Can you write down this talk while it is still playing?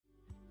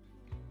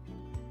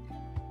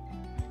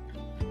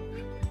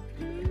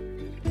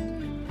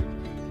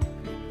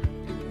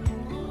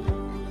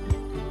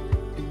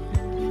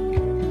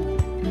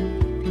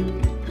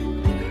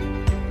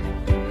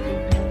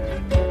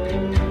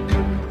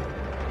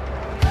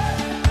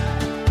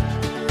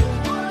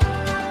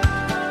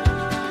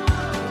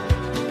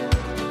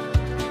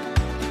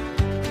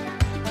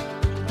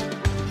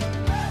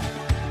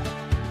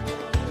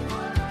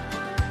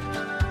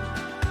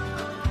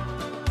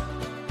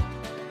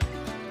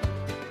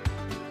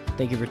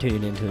Thank you for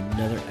tuning in to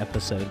another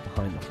episode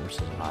Behind the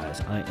Horse's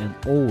Eyes. I am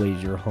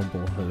always your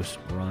humble host,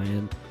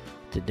 Brian.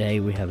 Today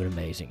we have an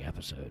amazing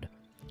episode.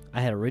 I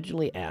had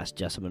originally asked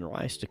Jess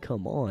Rice to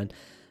come on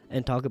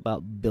and talk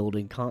about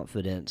building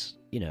confidence,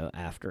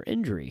 after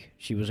injury.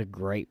 She was a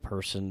great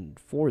person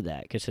for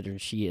that, considering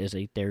she is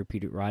a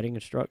therapeutic riding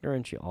instructor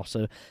and she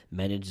also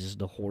manages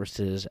the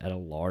horses at a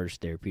large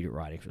therapeutic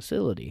riding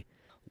facility.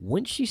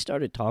 When she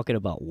started talking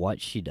about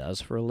what she does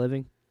for a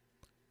living,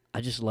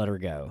 I just let her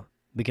go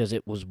because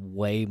it was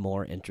way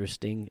more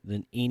interesting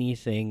than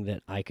anything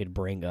that I could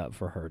bring up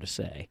for her to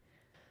say.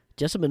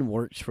 Jessamine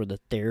works for the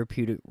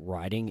Therapeutic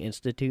Riding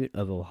Institute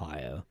of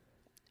Ohio,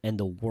 and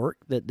the work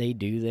that they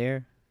do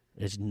there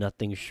is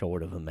nothing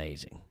short of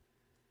amazing.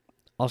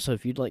 Also,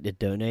 if you'd like to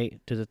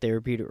donate to the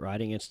Therapeutic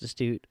Riding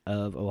Institute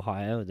of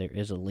Ohio, there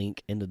is a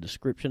link in the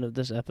description of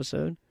this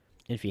episode.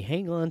 And if you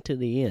hang on to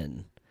the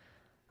end,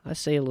 I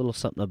say a little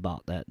something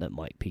about that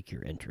might pique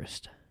your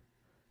interest.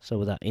 So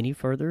without any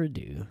further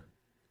ado,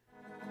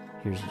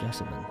 here's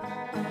Jessamine.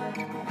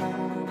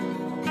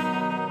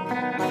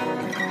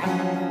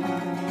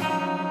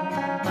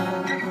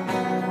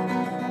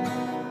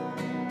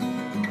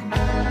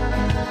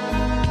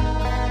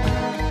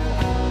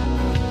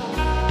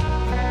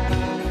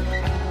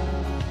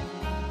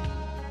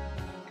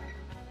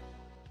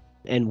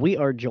 And we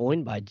are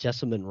joined by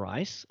Jessamine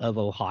Rice of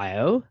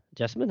Ohio.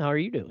 Jessamine, how are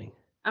you doing?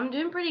 I'm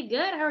doing pretty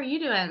good. How are you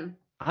doing?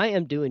 I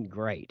am doing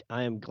great.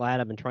 I am glad.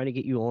 I've been trying to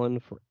get you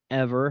on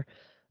forever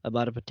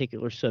about a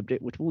particular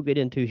subject, which we'll get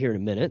into here in a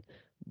minute.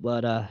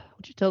 But why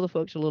don't you tell the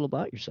folks a little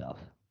about yourself?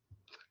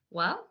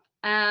 Well,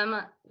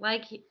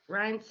 like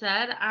Ryan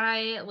said,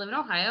 I live in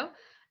Ohio.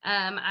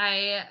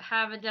 I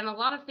have done a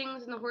lot of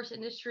things in the horse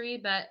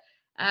industry, but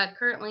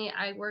currently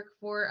I work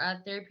for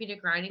a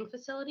therapeutic riding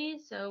facility.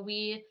 So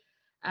we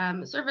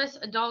service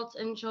adults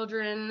and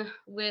children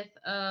with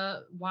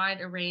a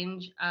wide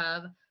range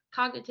of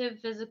cognitive,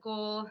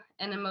 physical,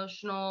 and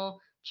emotional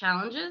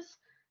challenges.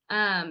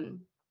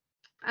 Um,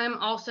 I'm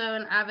also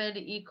an avid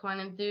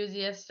equine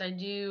enthusiast. I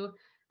do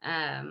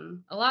a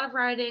lot of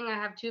riding. I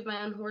have two of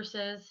my own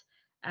horses.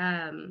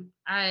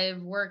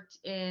 I've worked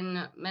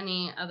in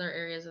many other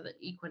areas of the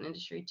equine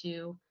industry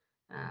too,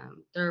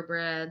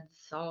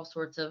 thoroughbreds, all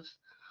sorts of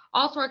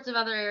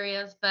other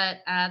areas. But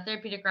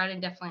therapeutic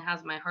riding definitely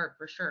has my heart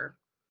for sure.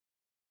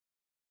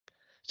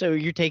 So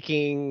you're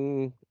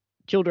taking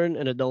children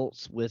and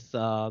adults with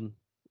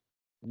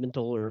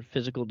mental or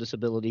physical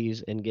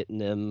disabilities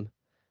and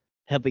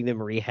helping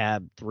them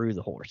rehab through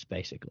the horse,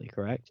 basically,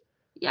 correct?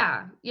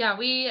 Yeah,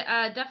 we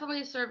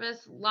definitely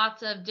service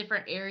lots of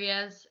different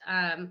areas.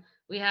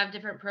 We have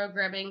different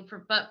programming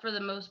but for the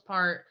most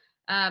part,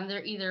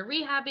 they're either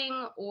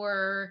rehabbing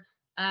or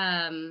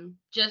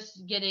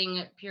just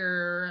getting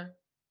pure,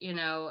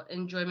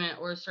 enjoyment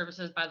or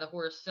services by the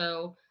horse.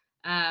 So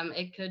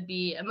it could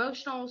be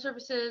emotional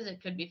services,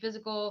 it could be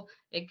physical,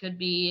 it could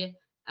be,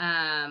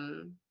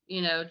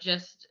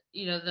 just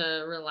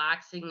the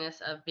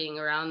relaxingness of being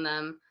around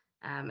them.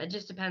 It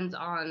just depends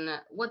on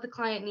what the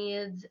client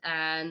needs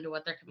and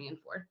what they're coming in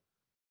for.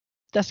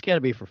 That's got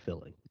to be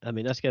fulfilling. I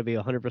mean, that's got to be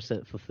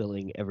 100%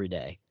 fulfilling every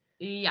day.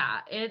 Yeah,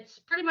 it's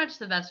pretty much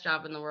the best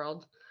job in the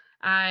world.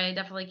 I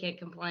definitely can't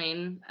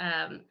complain.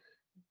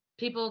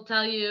 People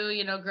tell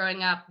you,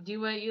 growing up,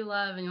 do what you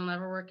love and you'll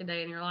never work a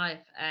day in your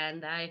life.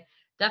 And I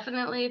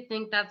definitely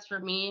think that's for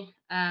me.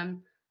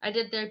 I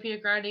did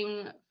therapeutic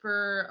riding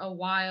for a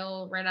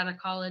while right out of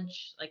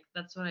college. Like,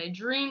 that's what I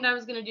dreamed I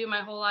was going to do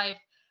my whole life.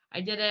 I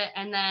did it.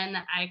 And then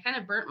I kind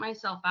of burnt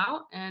myself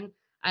out and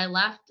I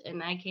left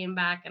and I came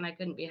back and I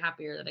couldn't be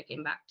happier that I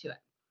came back to it.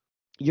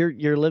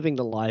 You're living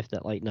the life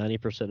that like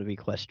 90% of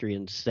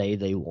equestrians say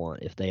they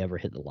want if they ever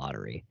hit the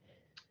lottery.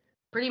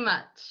 Pretty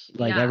much.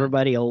 Like Yeah.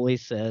 everybody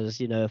always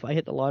says, if I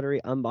hit the lottery,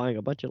 I'm buying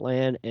a bunch of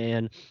land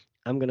and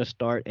I'm going to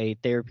start a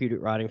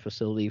therapeutic riding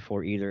facility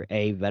for either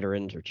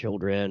veterans or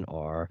children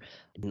or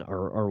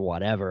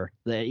whatever.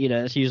 That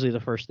that's usually the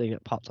first thing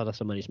that pops out of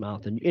somebody's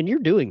mouth, and you're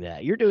doing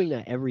that. You're doing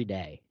that every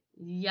day.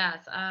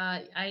 Yes,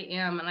 I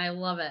am, and I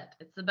love it.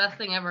 It's the best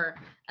thing ever.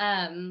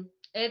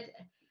 It,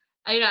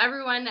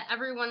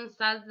 everyone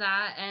says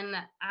that, and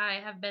I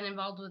have been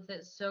involved with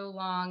it so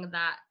long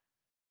that,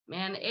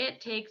 man,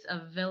 it takes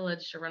a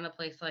village to run a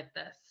place like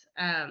this.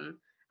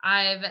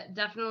 I've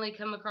definitely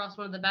come across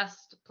one of the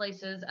best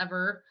places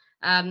ever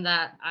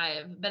that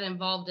I've been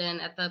involved in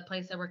at the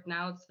place I work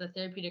now. It's the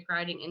Therapeutic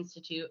Riding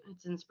Institute.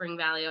 It's in Spring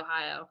Valley,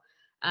 Ohio.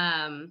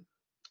 Um,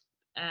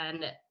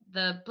 and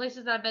the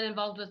places that I've been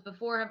involved with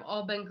before have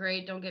all been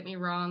great. Don't get me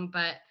wrong,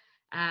 but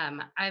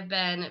I've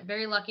been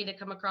very lucky to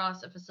come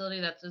across a facility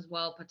that's as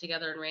well put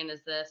together and ran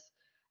as this.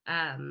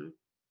 Um,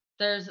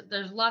 there's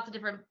lots of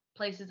different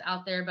places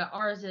out there, but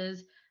ours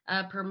is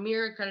a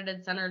premier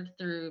accredited center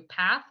through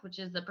PATH, which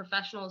is the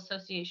Professional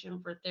Association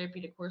for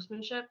Therapeutic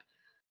Horsemanship.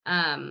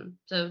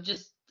 So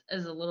just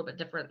is a little bit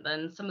different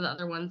than some of the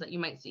other ones that you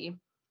might see.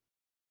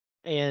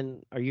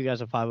 And are you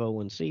guys a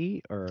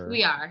 501c or?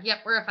 We are. Yep,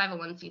 we're a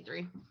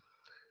 501c3.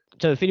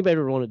 So if anybody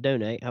would want to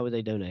donate, how would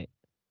they donate?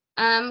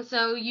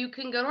 So you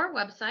can go to our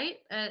website.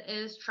 It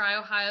is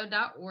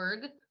triohio.org,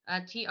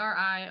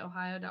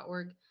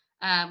 triohio.org.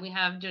 We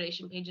have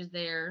donation pages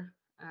there.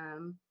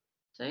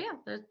 So yeah,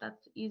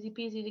 that's easy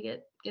peasy to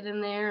get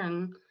in there.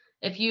 And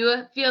if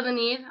you feel the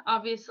need,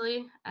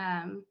 obviously,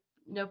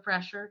 no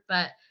pressure,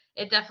 but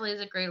it definitely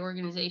is a great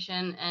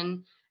organization.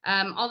 And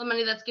all the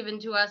money that's given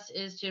to us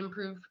is to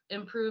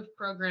improve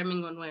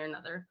programming one way or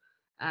another.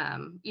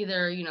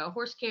 Either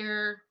horse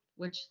care,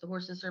 which the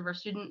horses serve our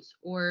students,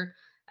 or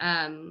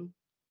um,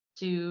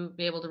 to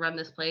be able to run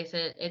this place.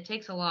 It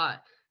takes a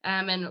lot.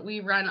 And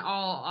we run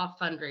all off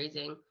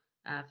fundraising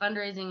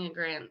and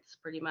grants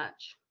pretty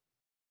much.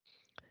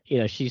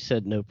 She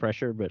said no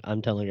pressure, but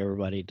I'm telling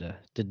everybody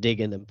to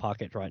dig in them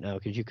pockets right now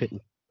because you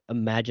couldn't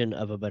imagine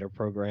of a better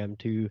program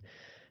to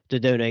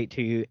donate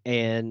to.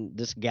 And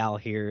this gal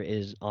here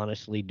is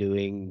honestly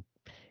doing.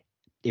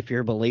 If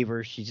you're a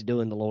believer, she's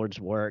doing the Lord's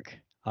work.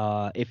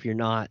 If you're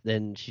not,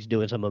 then she's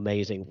doing some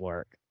amazing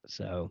work.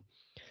 So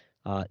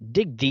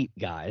dig deep,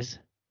 guys.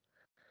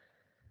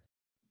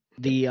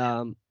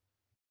 The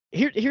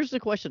here's the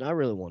question I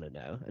really want to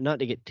know, and not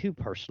to get too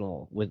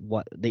personal with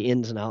what the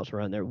ins and outs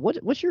around there.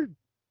 What's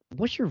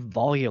your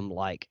volume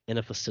like in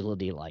a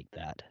facility like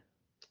that?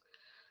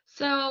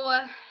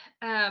 So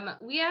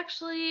we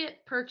actually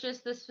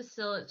purchased this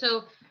facility.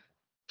 So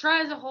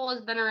Try as a whole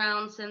has been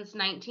around since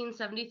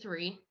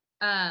 1973.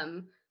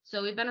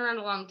 So we've been around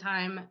a long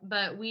time,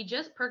 but we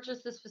just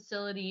purchased this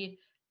facility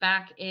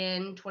back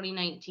in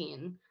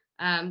 2019.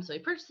 So we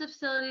purchased the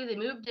facility, they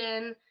moved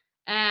in,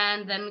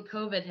 and then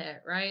COVID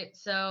hit, right?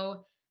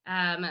 So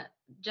um,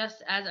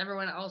 just as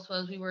everyone else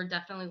was, we were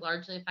definitely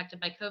largely affected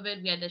by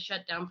COVID. We had to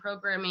shut down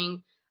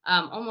programming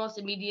almost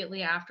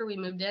immediately after we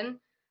moved in.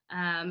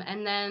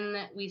 And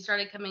then we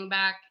started coming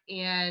back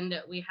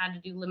and we had to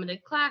do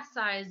limited class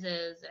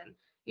sizes, and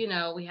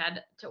we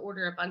had to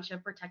order a bunch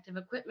of protective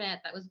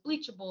equipment that was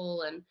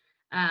bleachable and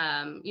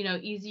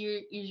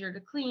easier to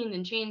clean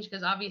and change,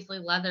 because obviously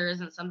leather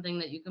isn't something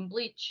that you can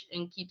bleach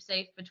and keep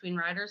safe between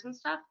riders and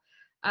stuff.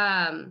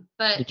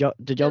 But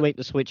Did y'all make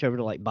the switch over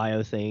to like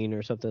biothane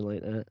or something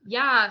like that?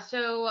 yeah,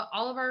 so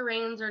all of our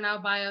reins are now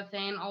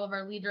biothane. All of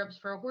our lead ropes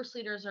for our horse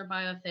leaders are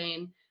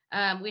biothane.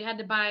 We had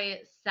to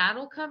buy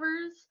saddle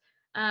covers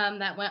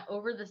that went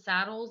over the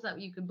saddles that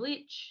you could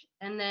bleach.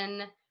 And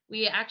then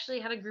we actually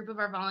had a group of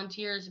our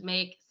volunteers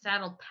make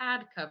saddle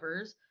pad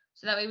covers.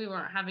 So that way we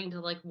weren't having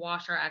to like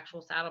wash our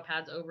actual saddle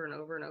pads over and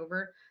over and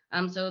over.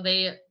 So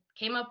they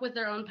came up with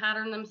their own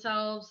pattern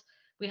themselves.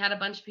 We had a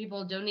bunch of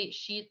people donate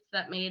sheets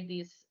that made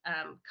these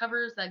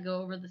covers that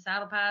go over the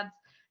saddle pads,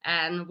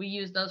 and we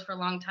used those for a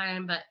long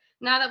time. But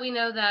now that we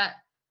know that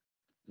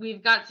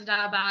we've got to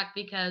dial back,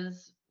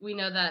 because we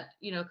know that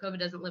COVID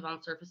doesn't live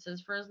on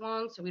surfaces for as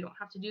long, so we don't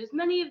have to do as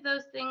many of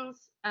those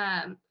things.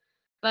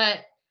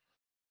 But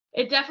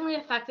it definitely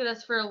affected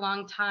us for a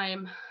long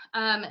time.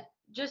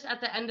 Just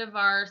at the end of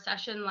our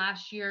session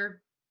last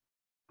year,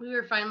 we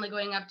were finally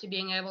going up to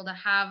being able to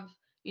have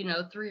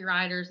 3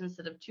 riders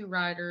instead of 2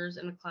 riders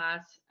in a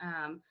class.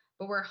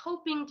 But we're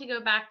hoping to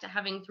go back to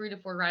having 3 to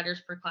 4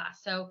 riders per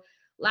class. So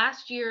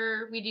last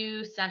year we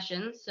do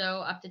sessions,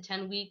 so up to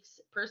 10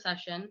 weeks per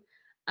session.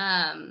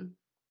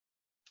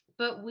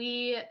 But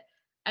we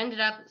ended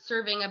up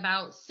serving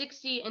about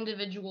 60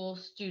 individual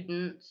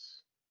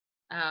students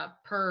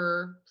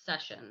per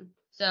session.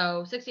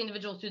 So 60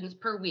 individual students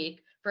per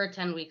week for a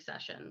 10-week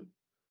session.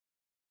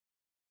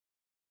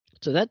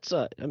 So that's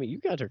I mean, you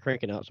guys are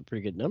cranking out some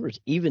pretty good numbers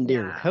even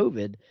during Yeah.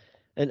 COVID,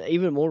 and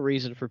even more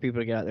reason for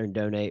people to get out there and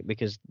donate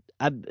because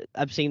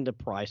I've seen the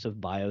price of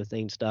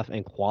biothane stuff,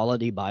 and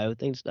quality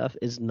biothane stuff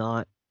is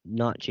not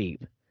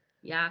cheap.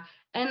 Yeah,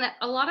 and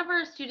a lot of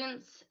our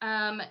students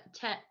have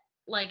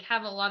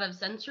a lot of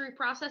sensory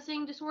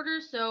processing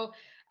disorders. So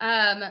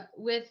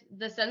with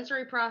the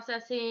sensory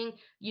processing,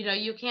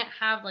 you can't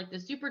have like the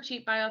super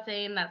cheap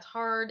biothane that's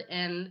hard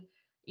and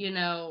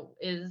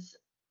is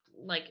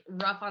like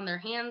rough on their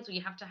hands. So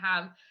you have to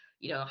have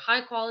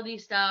high quality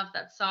stuff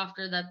that's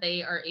softer that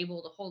they are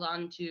able to hold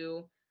on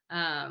to.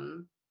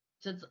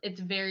 So it's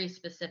very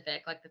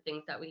specific, like the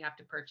things that we have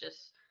to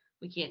purchase.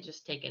 We can't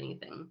just take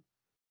anything.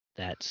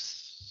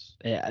 That's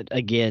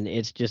again,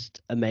 it's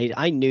just amazing.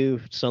 I knew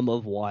some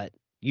of what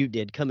you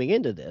did coming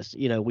into this.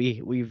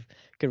 We've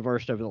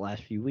conversed over the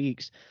last few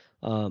weeks,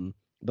 um,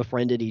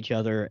 befriended each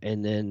other,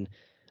 and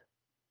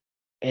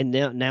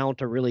now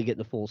to really get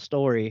the full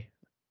story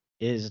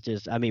is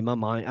just. I mean, my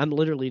mind. I'm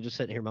literally just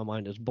sitting here. My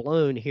mind is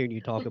blown hearing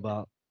you talk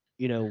about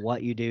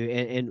what you do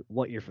and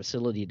what your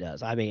facility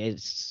does. I mean,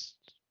 it's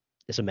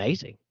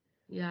amazing.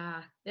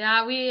 Yeah.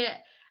 Yeah,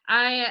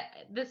 I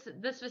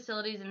this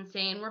facility is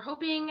insane. We're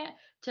hoping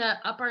to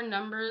up our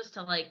numbers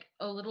to like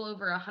a little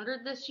over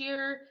 100 this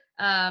year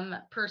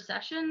per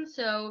session.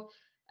 So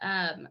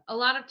a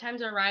lot of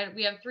times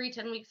we have 3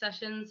 10-week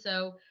sessions,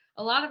 so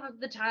a lot of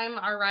the time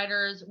our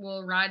riders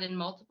will ride in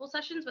multiple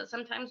sessions, but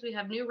sometimes we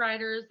have new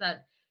riders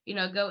that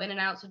go in and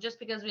out. So just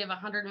because we have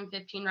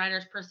 115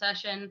 riders per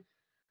session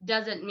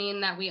doesn't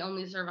mean that we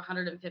only serve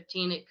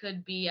 115. It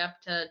could be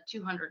up to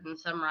 200 and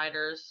some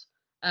riders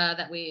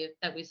that we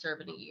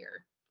serve in a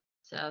year.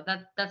 So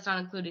that's not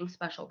including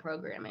special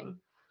programming.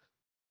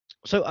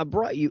 So I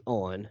brought you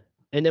on,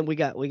 and then we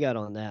got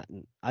on that,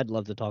 and I'd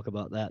love to talk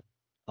about that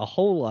a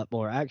whole lot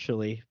more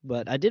actually.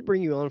 But I did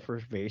bring you on for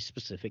a very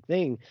specific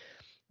thing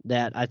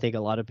that I think a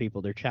lot of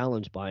people they're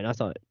challenged by, and I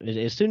thought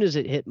as soon as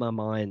it hit my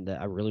mind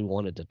that I really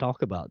wanted to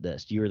talk about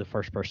this, you were the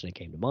first person that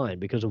came to mind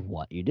because of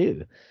what you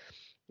do.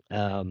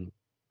 Um,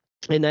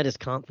 and that is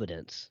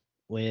confidence.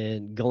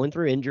 When going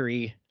through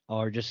injury,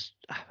 or just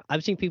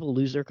I've seen people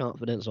lose their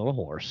confidence on a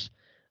horse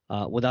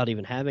without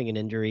even having an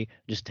injury.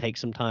 Just take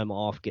some time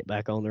off, get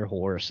back on their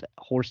horse.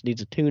 Horse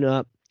needs a tune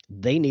up.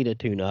 They need a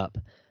tune up,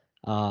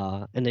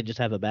 and they just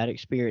have a bad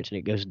experience, and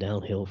it goes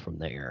downhill from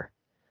there.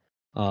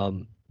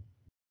 Um,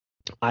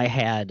 I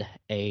had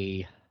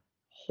a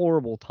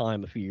horrible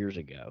time a few years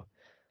ago.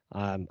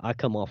 I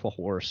come off a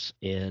horse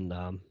in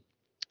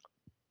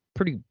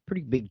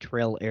pretty big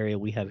trail area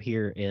we have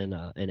here in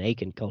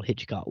Aiken called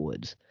Hitchcock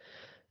Woods,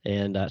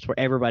 and it's where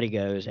everybody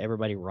goes,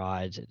 everybody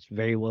rides. It's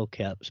very well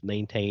kept, it's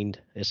maintained.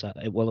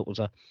 It was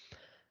a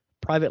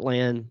private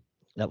land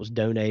that was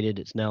donated.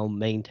 It's now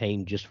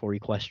maintained just for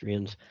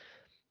equestrians,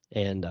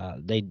 and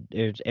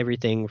there's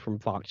everything from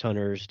fox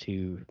hunters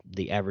to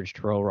the average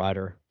trail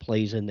rider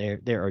plays in there.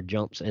 There are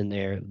jumps in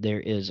there.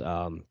 There is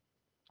a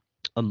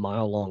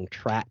mile long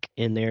track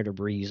in there to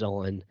breeze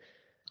on,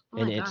 Oh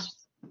and my gosh.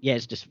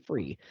 it's just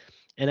free.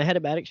 And I had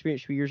a bad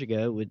experience a few years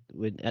ago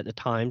with at the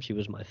time she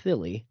was my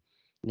filly.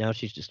 Now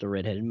she's just a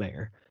redheaded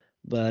mare,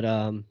 but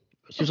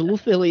she was a little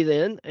filly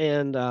then,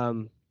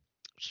 and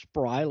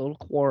spry, a little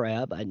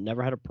Quarab. I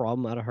never had a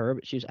problem out of her,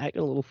 but she was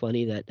acting a little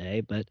funny that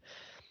day. But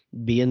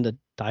being the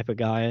type of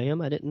guy I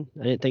am, I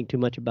didn't think too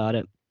much about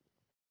it.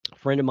 A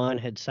friend of mine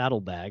had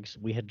saddlebags.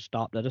 We had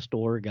stopped at a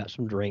store, got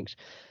some drinks,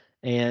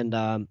 and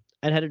I'd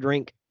had a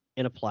drink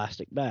in a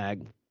plastic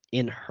bag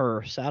in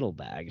her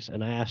saddlebags,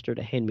 and I asked her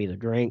to hand me the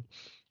drink,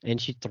 and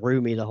she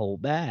threw me the whole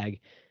bag.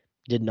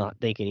 Did not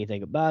think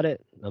anything about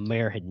it. The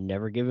mare had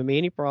never given me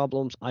any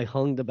problems. I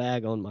hung the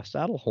bag on my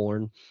saddle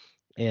horn,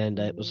 and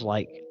it was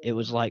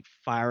like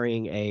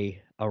firing a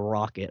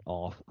rocket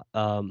off.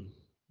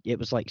 It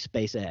was like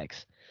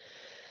SpaceX,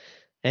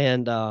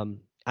 and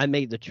I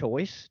made the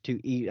choice to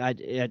eat.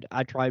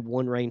 I tried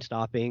one rain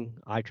stopping.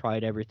 I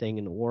tried everything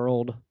in the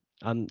world.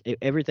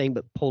 Everything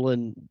but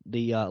pulling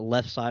the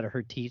left side of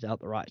her teeth out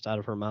the right side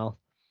of her mouth,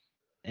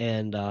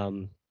 and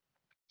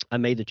I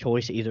made the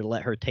choice to either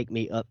let her take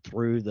me up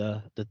through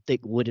the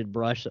thick wooded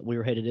brush that we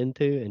were headed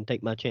into and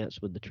take my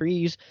chance with the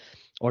trees,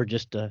 or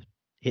just to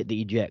hit the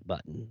eject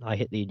button. I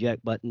hit the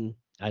eject button.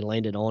 I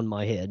landed on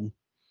my head.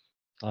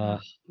 Oh Uh,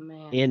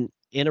 man.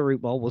 in a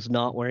root ball, was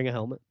not wearing a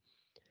helmet,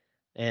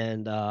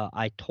 and I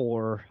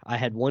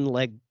had one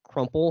leg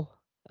crumple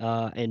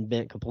and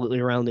bent completely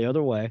around the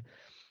other way.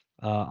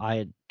 I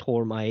had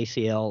tore my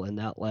ACL in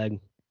that leg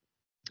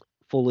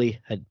fully,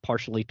 had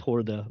partially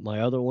tore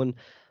my other one.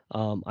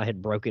 I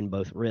had broken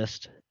both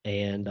wrists,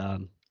 and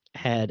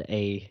had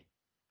a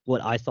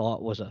what I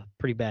thought was a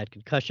pretty bad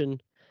concussion.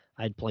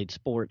 I had played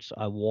sports.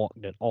 I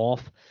walked it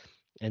off,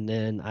 and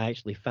then I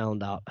actually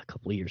found out a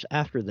couple of years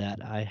after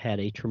that I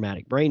had a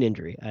traumatic brain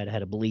injury. I had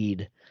had a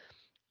bleed,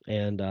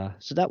 and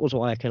so that was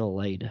why I kind of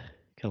laid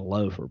kind of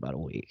low for about a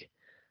week.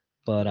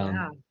 But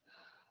Yeah.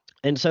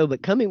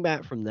 but coming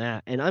back from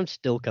that, and I'm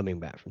still coming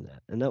back from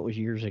that, and that was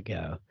years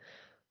ago.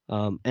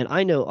 And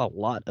I know a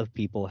lot of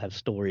people have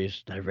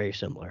stories that are very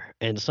similar,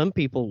 and some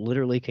people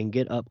literally can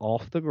get up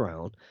off the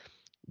ground,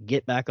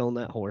 get back on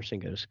that horse,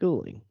 and go to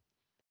schooling.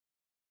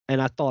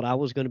 And I thought I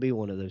was going to be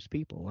one of those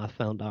people. I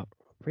found out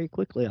very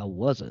quickly I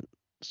wasn't.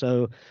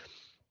 So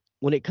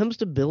when it comes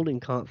to building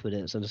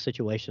confidence in a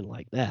situation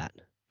like that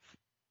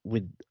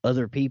with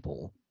other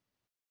people,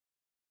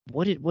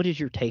 what is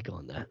your take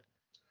on that?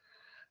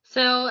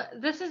 So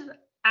this is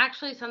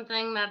actually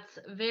something that's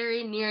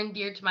very near and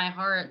dear to my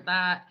heart,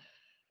 that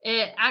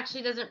it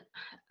actually doesn't.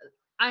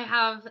 I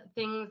have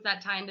things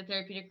that tie into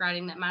therapeutic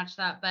riding that match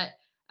that, but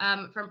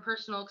from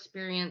personal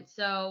experience.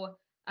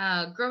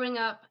 Growing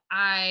up,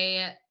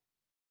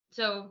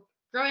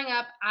 growing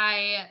up,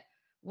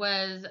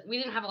 we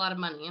didn't have a lot of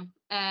money.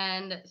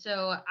 And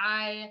so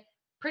I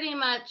pretty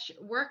much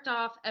worked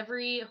off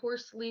every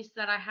horse lease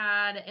that I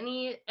had.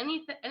 Any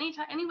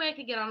way I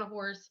could get on a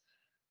horse,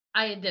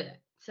 I did it.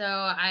 So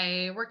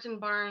I worked in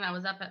barn. I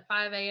was up at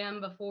 5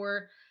 a.m.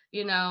 before,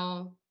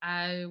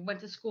 I went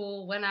to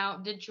school, went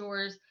out, did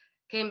chores,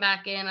 came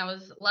back in. I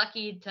was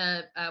lucky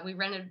we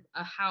rented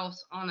a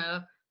house on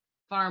a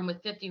farm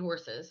with 50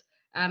 horses.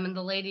 And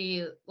the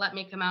lady let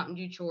me come out and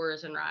do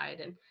chores and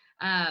ride. And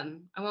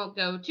I won't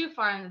go too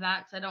far into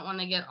that because I don't want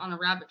to get on a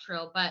rabbit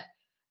trail. But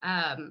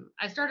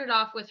I started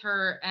off with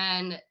her,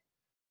 and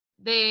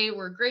they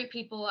were great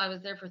people. I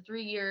was there for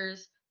 3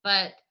 years,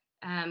 but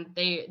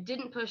they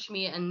didn't push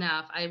me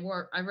enough. I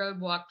rode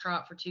walk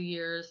trot for 2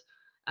 years,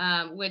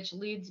 which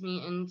leads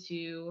me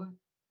into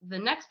the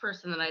next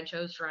person that I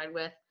chose to ride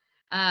with.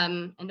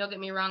 And don't get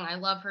me wrong, I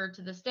love her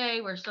to this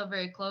day. We're still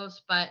very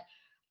close, but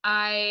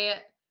I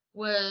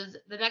was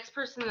the next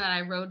person that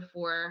I rode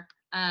for.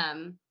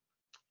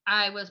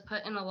 I was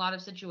put in a lot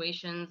of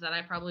situations that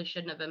I probably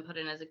shouldn't have been put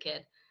in as a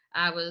kid.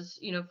 I was,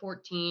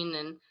 14,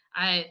 and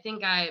I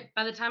think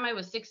by the time I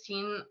was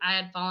 16, I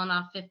had fallen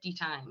off 50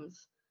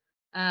 times.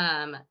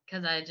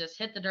 Because I just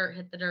hit the dirt,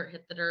 hit the dirt,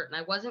 hit the dirt, and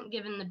I wasn't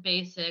given the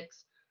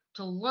basics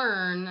to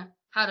learn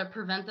how to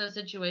prevent those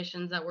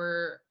situations that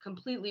were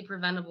completely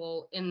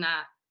preventable in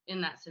that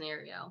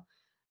scenario.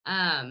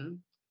 Um,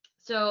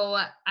 so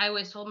I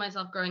always told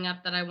myself growing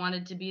up that I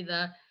wanted to be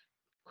the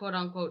quote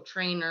unquote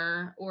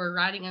trainer or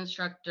riding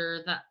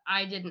instructor that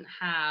I didn't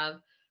have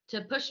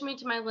to push me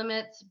to my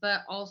limits,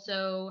 but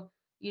also,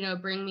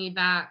 bring me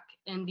back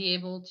and be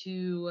able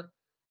to,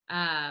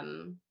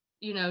 um,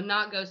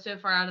 not go so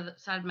far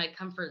outside of my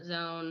comfort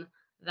zone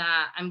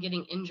that I'm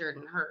getting injured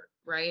and hurt,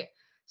 right?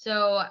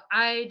 So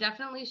I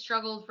definitely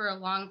struggled for a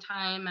long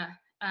time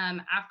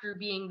after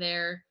being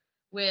there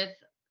with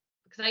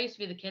because I used to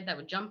be the kid that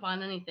would jump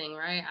on anything,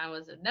 right? I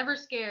was never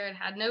scared,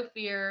 had no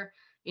fear.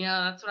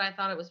 That's what I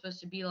thought it was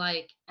supposed to be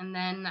like. And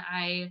then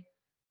I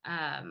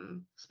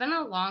spent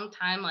a long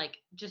time like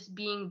just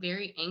being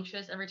very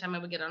anxious every time I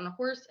would get on a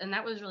horse. And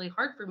that was really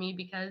hard for me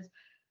because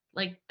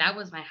like that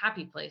was my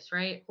happy place,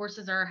 right?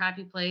 Horses are a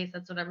happy place.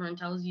 That's what everyone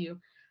tells you.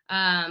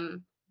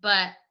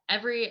 But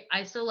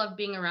I still loved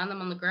being around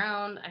them on the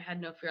ground. I had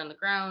no fear on the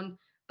ground.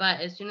 But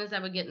as soon as I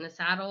would get in the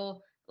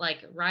saddle,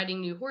 like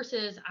riding new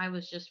horses, I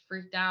was just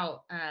freaked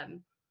out.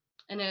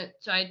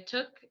 So I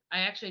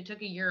actually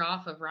took a year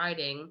off of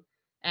riding,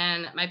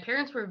 and my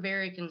parents were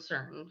very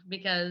concerned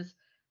because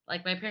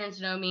like my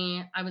parents know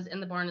me, I was in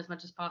the barn as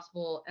much as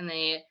possible, and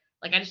they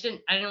like I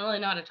didn't really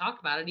know how to talk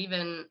about it,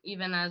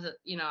 even as a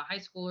high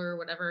schooler or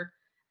whatever.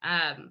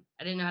 I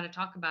didn't know how to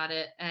talk about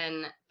it,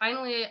 and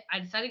finally I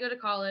decided to go to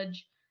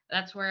college.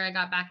 That's where I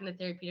got back into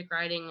therapeutic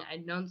riding.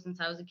 I'd known since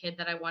I was a kid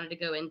that I wanted to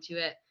go into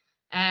it,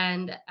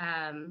 and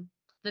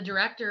the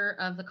director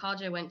of the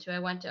college I went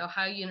to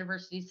Ohio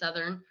University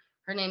Southern.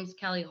 Her name's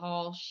Kelly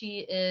Hall.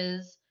 She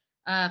is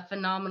a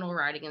phenomenal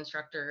riding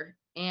instructor,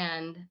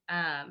 and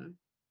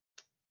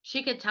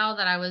she could tell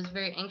that I was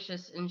very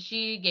anxious, and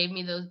she gave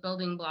me those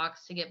building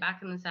blocks to get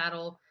back in the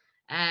saddle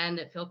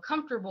and feel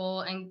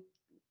comfortable, and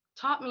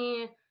taught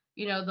me,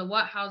 the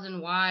what, hows,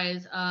 and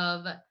whys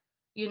of,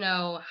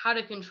 how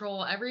to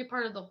control every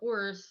part of the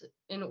horse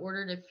in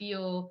order to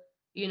feel,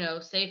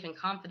 safe and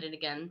confident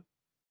again.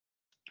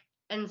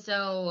 And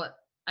so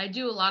I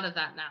do a lot of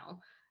that now.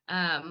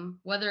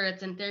 Whether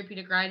it's in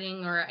therapeutic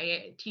riding or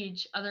I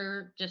teach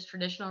other just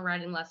traditional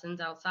riding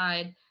lessons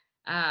outside,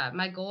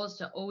 my goal is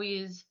to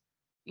always,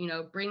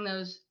 bring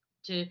those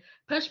to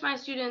push my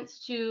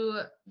students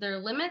to their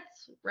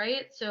limits,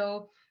 right?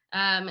 So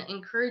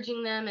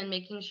encouraging them and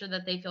making sure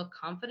that they feel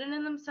confident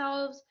in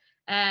themselves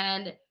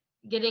and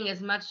getting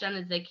as much done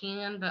as they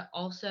can, but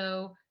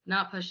also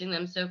not pushing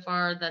them so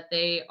far that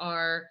they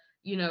are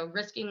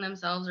risking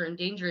themselves or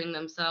endangering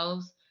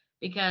themselves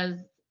because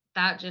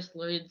that just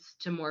leads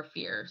to more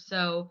fear.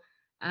 So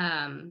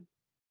um,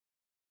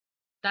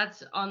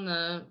 that's on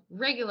the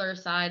regular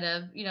side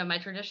of, my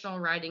traditional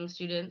riding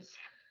students.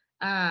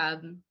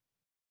 Um,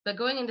 but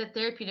going into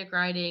therapeutic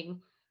riding,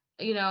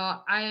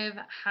 I've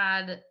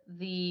had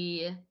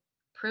the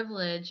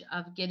privilege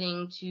of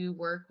getting to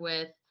work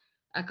with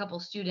a couple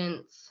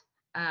students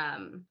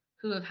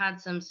who have had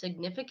some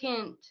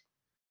significant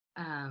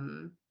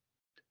um,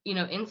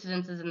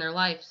 incidences in their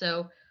life.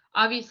 So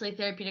obviously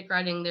therapeutic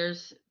riding,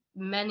 there's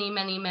many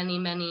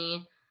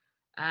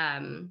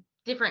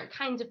different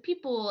kinds of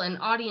people and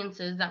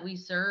audiences that we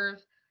serve.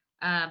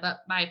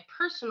 But my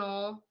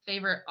personal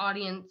favorite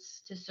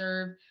audience to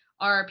serve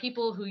are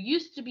people who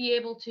used to be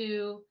able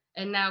to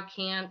and now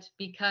can't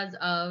because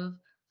of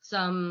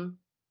something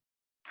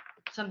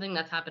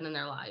that's happened in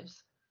their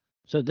lives.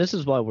 So this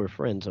is why we're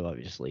friends,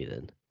 obviously.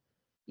 Then.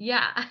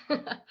 Yeah.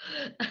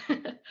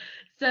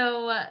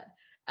 so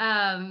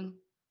um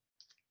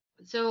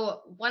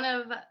so one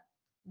of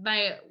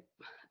my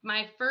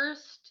my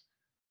first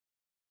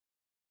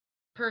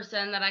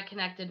person that I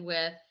connected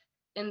with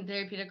in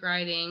therapeutic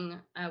riding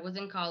was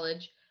in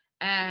college,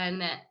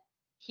 and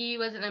he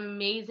was an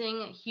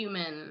amazing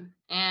human.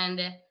 And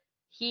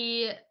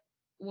he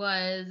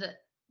was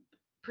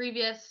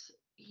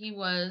he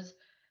was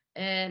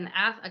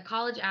a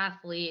college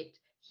athlete.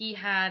 He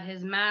had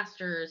his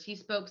master's. He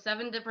spoke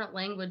 7 different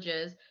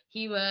languages.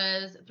 He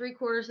was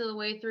 3/4 of the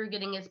way through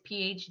getting his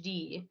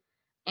PhD,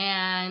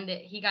 and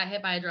he got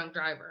hit by a drunk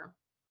driver,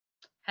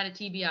 had a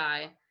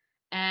TBI,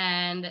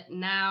 and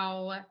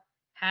now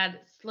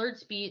had slurred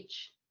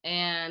speech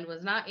and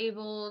was not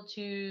able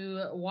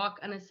to walk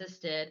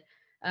unassisted.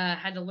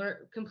 Had to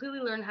completely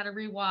learn how to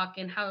rewalk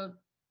and how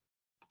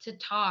to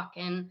talk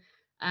and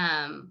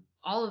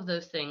all of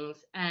those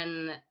things.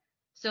 And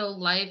so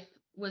life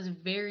was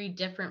very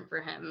different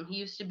for him. He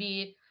used to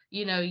be,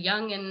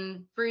 young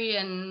and free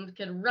and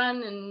could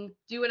run and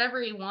do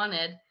whatever he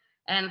wanted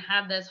and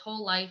had this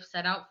whole life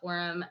set out for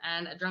him.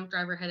 And a drunk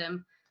driver hit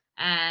him.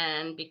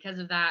 And because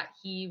of that,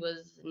 he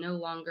was no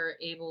longer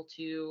able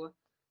to,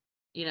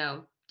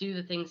 do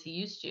the things he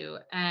used to.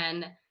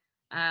 And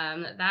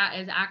that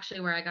is actually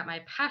where I got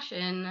my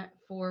passion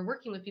for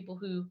working with people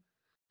who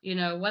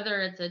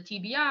whether it's a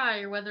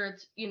TBI or whether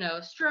it's,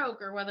 a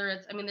stroke or whether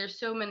it's, I mean, there's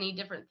so many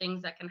different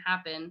things that can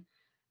happen.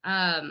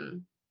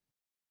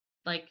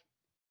 Like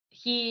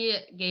he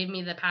gave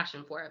me the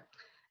passion for it.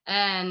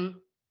 And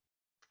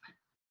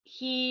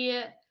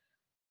he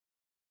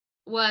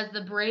was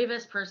the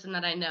bravest person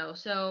that I know.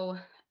 So,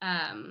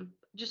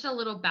 just a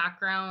little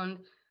background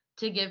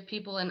to give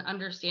people an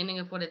understanding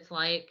of what it's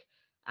like.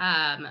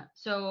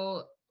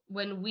 So,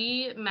 when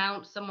we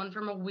mount someone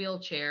from a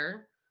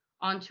wheelchair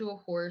onto a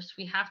horse,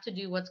 we have to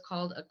do what's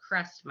called a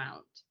crest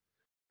mount.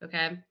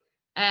 Okay.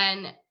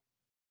 And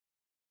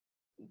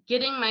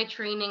getting my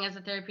training as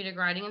a therapeutic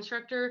riding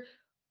instructor,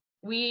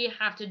 we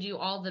have to do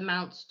all the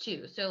mounts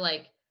too. So,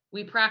 like,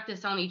 we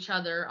practice on each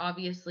other,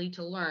 obviously,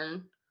 to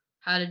learn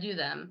how to do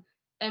them.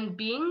 And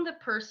being the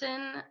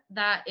person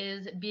that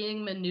is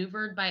being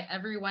maneuvered by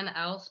everyone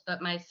else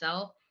but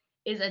myself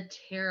is a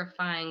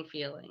terrifying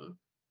feeling.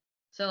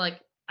 So,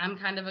 like, I'm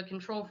kind of a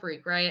control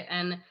freak, right?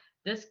 And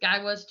this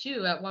guy was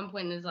too at one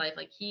point in his life.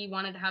 Like, he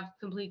wanted to have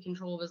complete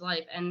control of his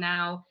life. And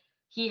now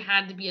he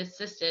had to be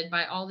assisted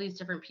by all these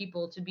different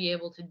people to be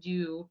able to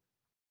do,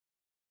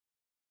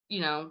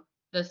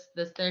 this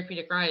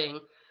therapeutic riding.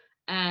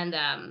 And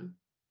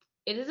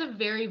it is a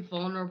very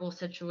vulnerable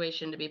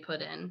situation to be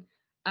put in.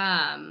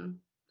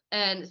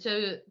 And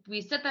so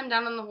we sit them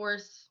down on the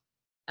horse,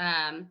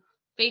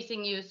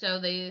 facing you.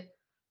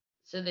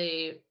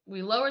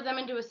 We lower them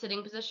into a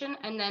sitting position,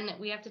 and then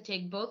we have to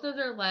take both of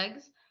their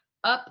legs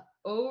up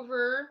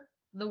over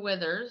the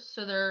withers,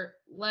 so their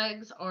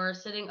legs are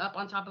sitting up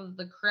on top of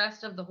the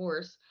crest of the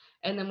horse,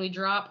 and then we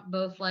drop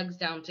both legs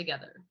down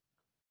together.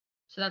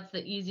 So that's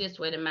the easiest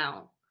way to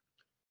mount.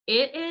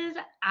 It is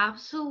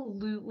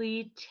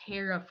absolutely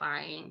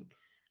terrifying,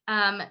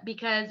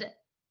 because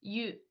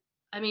you,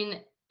 I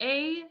mean,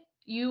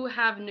 you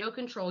have no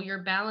control. Your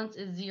balance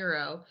is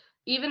zero.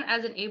 Even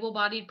as an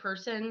able-bodied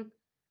person,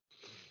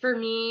 for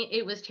me,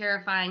 it was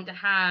terrifying to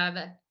have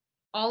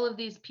all of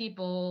these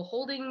people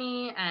holding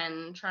me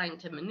and trying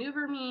to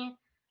maneuver me.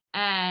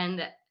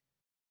 And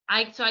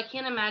I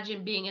can't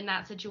imagine being in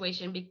that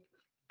situation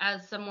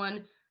as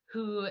someone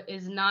who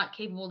is not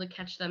capable to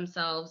catch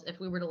themselves if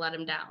we were to let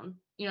them down.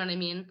 You know what I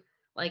mean?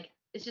 Like,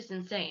 it's just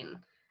insane.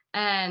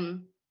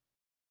 And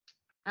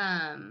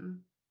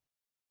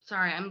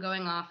sorry, I'm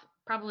going off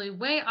probably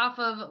way off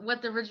of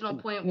what the original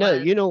point No,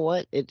 was. you know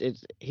what?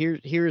 It's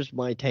here's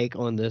my take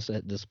on this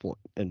at this point,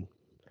 and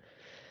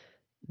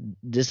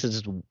this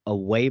is a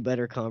way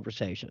better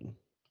conversation.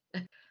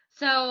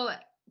 So,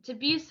 to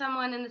be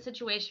someone in the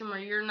situation where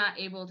you're not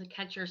able to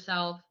catch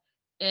yourself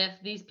if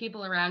these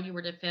people around you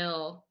were to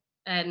fail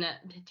and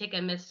to take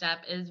a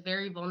misstep is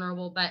very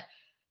vulnerable. But,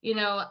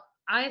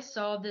 I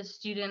saw this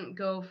student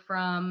go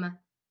from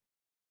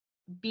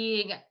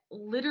being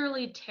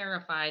literally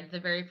terrified the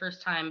very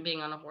first time being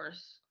on a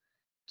horse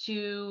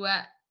to,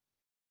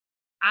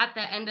 at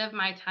the end of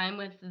my time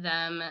with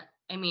them,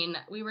 I mean,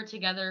 we were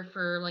together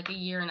for like a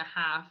year and a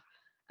half.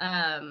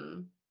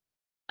 Um,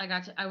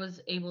 I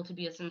was able to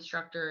be his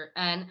instructor,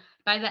 and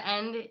by the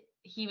end,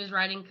 he was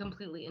riding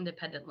completely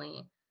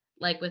independently,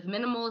 like with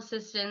minimal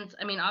assistance.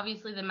 I mean,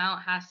 obviously the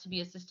mount has to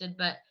be assisted,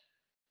 but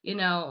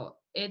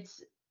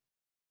it's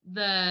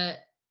the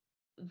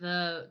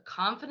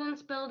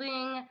confidence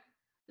building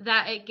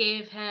that it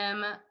gave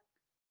him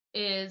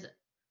is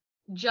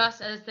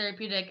just as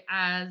therapeutic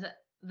as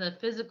the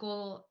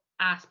physical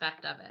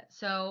aspect of it.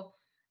 So,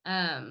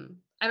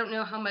 I don't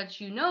know how much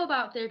you know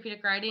about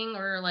therapeutic riding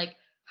or like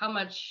how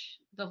much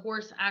the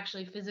horse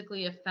actually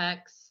physically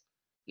affects,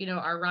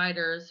 our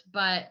riders,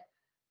 but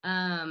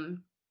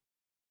um,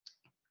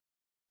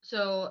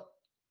 so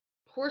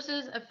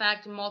horses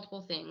affect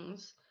multiple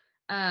things.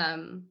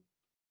 Um,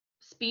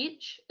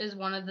 Speech is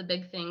one of the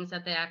big things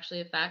that they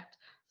actually affect.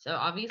 So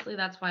obviously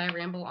that's why I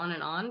ramble on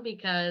and on,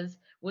 because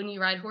when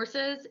you ride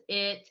horses,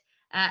 it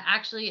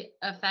actually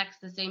affects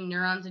the same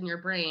neurons in your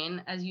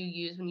brain as you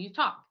use when you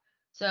talk.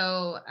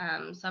 So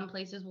some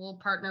places will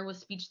partner with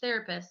speech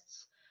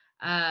therapists.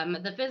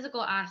 The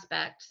physical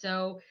aspect.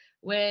 So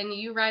when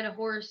you ride a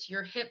horse,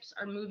 your hips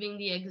are moving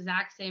the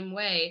exact same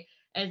way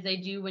as they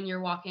do when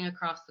you're walking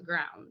across the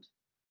ground.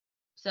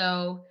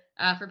 So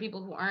for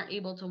people who aren't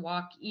able to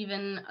walk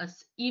even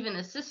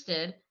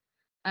assisted,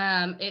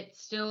 it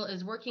still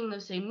is working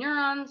those same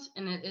neurons,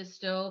 and it is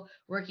still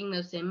working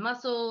those same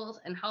muscles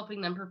and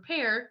helping them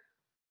prepare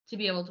to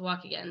be able to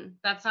walk again.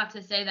 That's not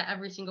to say that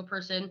every single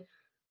person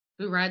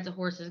who rides a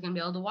horse is going to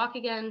be able to walk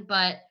again,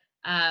 but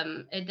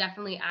it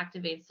definitely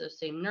activates those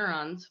same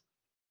neurons.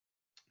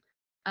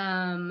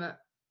 I'm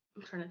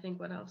trying to think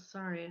what else.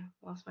 Sorry,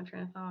 lost my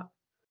train of thought.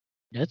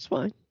 That's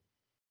fine.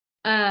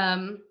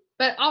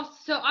 But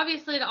also,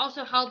 obviously, it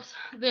also helps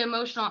the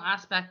emotional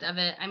aspect of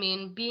it. I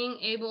mean, being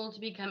able to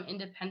become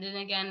independent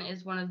again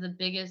is one of the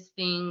biggest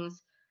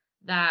things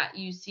that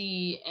you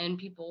see in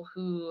people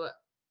who,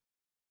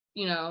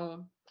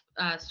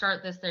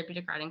 start this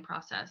therapeutic riding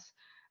process.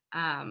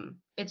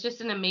 It's just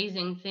an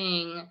amazing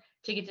thing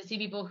to get to see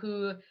people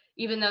who,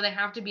 even though they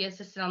have to be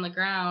assisted on the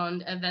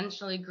ground,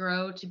 eventually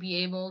grow to be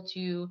able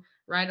to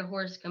ride a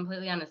horse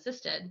completely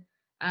unassisted.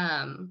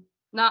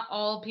 not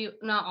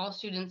all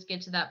students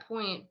get to that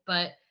point,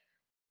 but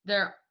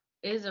there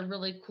is a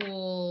really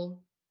cool,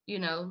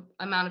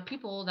 amount of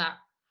people that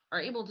are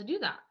able to do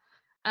that.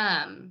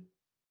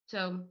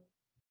 So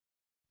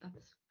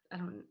that's I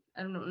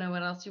don't know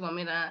what else you want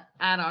me to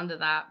add on to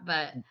that,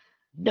 but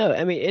No,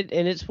 I mean,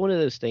 and it's one of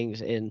those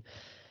things, and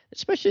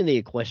especially in the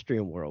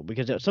equestrian world,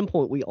 because at some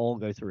point we all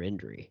go through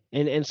injury,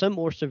 and some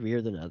more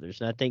severe than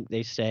others. And I think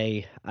they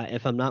say,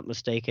 if I'm not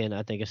mistaken,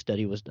 I think a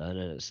study was done,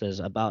 and it says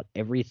about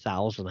every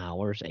 1,000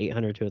 hours,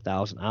 800 to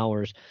 1,000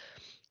 hours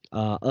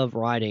of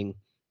riding,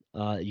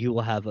 you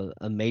will have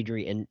a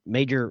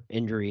major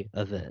injury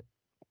event.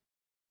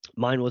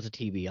 Mine was a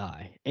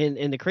TBI,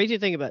 and the crazy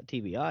thing about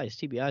TBI is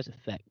TBIs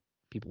affect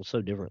people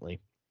so differently.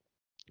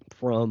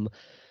 From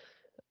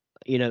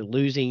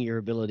losing your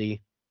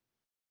ability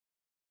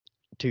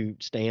to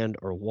stand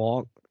or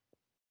walk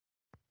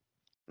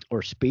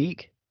or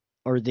speak,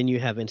 or then you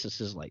have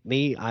instances like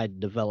me. I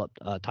developed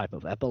a type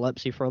of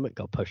epilepsy from it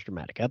called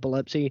post-traumatic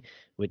epilepsy,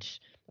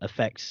 which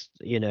affects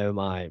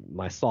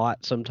my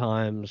thought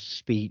sometimes,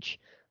 speech,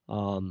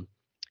 um,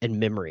 and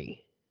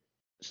memory.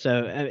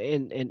 So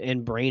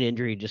and brain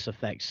injury just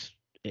affects.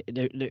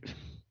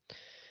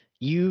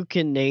 You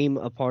can name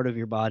a part of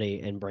your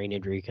body, and brain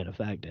injury can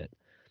affect it.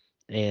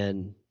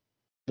 And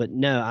but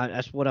no,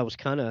 that's what I was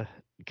kind of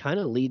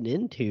leading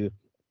into,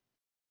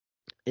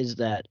 is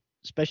that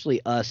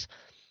especially us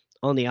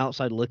on the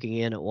outside looking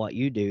in at what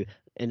you do,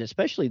 and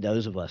especially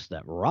those of us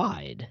that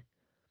ride,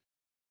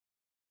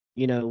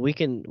 we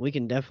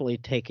can definitely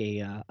take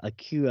a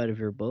cue out of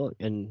your book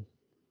and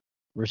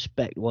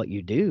respect what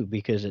you do,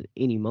 because at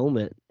any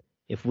moment,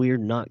 if we're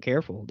not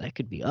careful, that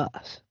could be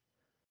us.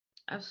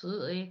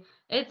 absolutely.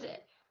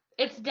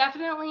 It's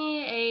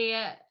definitely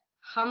a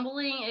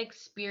humbling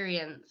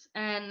experience.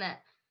 And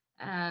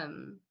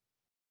um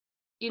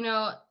you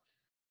know,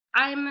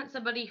 I'm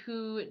somebody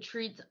who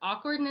treats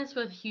awkwardness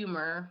with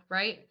humor,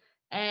 right?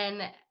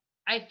 And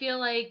I feel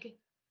like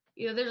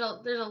there's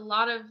a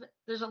lot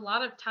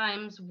of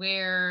times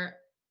where,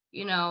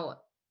 you know,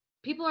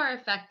 people are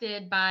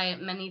affected by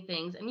many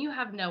things and you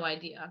have no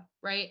idea,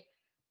 right?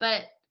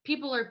 But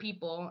people are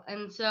people.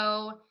 And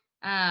so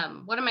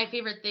one of my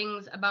favorite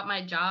things about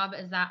my job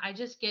is that I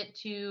just get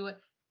to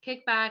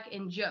kick back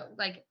and joke.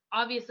 Like,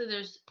 obviously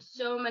there's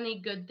so many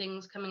good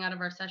things coming out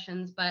of our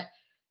sessions, but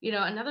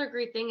another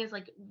great thing is,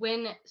 like,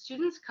 when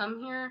students come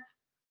here,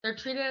 they're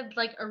treated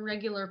like a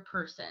regular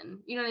person.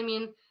 You know what I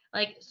mean?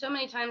 Like, so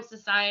many times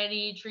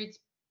society treats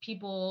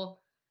people,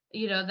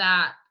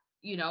 that,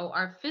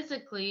 are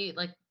physically,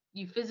 like,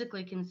 you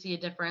physically can see a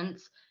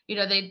difference.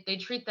 They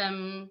treat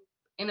them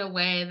in a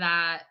way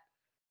that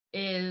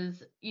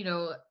is,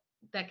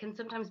 that can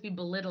sometimes be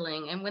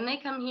belittling. And when they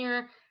come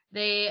here,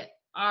 they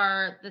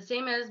are the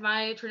same as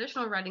my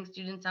traditional writing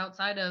students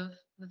outside of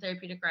the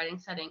therapeutic writing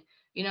setting.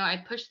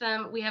 I push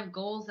them. We have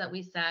goals that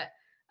we set.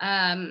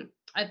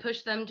 I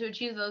push them to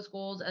achieve those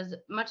goals as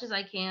much as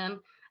I can.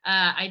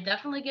 I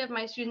definitely give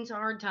my students a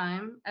hard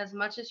time as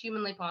much as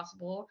humanly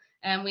possible,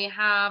 and we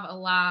have a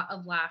lot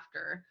of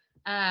laughter,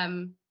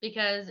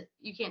 because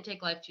you can't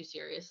take life too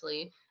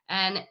seriously.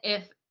 And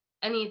if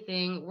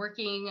anything,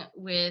 working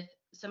with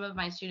some of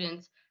my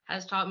students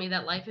has taught me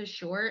that life is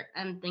short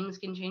and things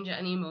can change at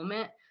any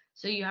moment.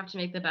 So you have to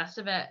make the best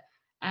of it.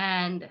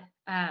 And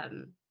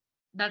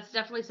that's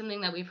definitely something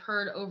that we've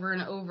heard over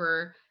and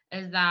over,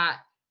 is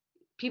that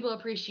people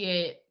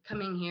appreciate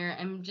coming here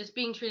and just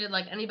being treated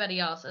like anybody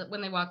else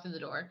when they walk through the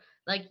door.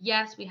 Like,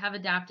 yes, we have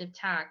adaptive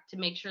tact to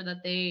make sure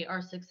that they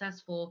are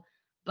successful,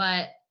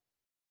 but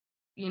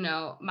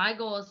my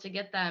goal is to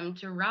get them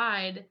to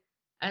ride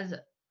as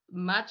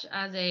much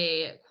as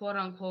a quote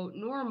unquote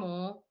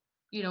normal,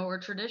 or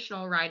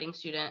traditional riding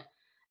student,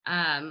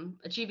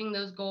 achieving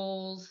those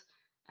goals.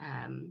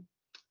 Um,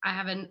 I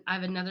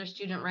have another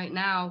student right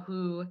now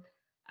who,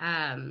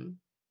 um,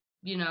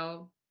 you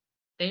know,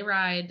 they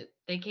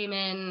came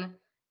in,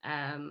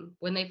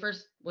 when they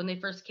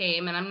first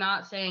came, and I'm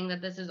not saying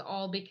that this is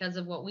all because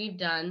of what we've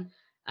done,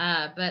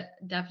 but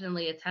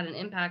definitely it's had an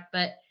impact.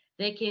 But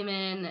they came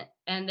in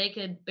and they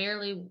could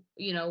barely,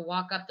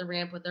 walk up the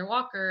ramp with their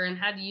walker and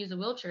had to use a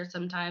wheelchair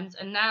sometimes,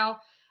 and now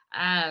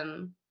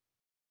um,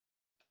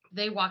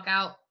 they walk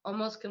out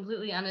almost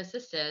completely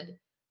unassisted.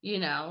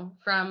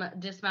 From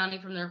dismounting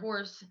from their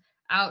horse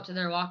out to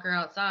their walker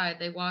outside,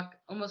 they walk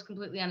almost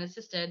completely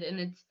unassisted,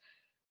 and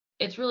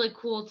it's really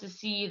cool to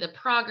see the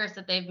progress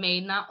that they've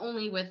made, not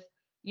only with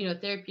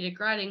therapeutic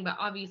riding, but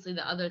obviously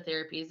the other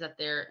therapies that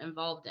they're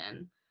involved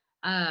in.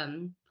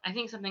 I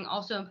think something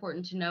also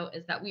important to note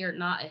is that we are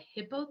not a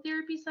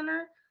hippotherapy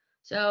center.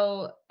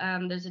 So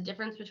there's a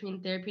difference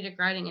between therapeutic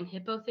riding and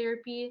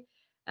hippotherapy.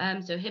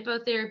 So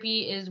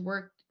hippotherapy is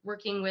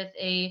working with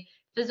a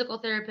physical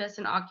therapist,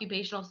 an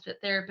occupational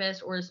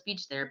therapist, or a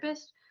speech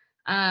therapist,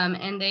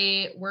 and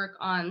they work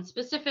on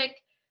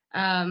specific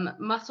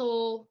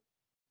muscle,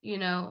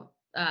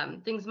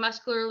 things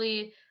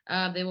muscularly.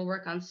 They will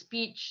work on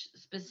speech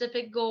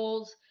specific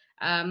goals,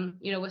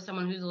 with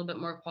someone who's a little bit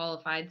more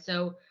qualified.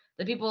 So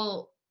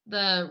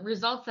the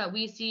results that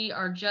we see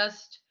are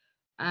just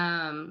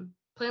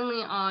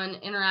plainly on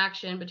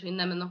interaction between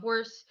them and the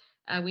horse.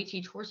 We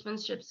teach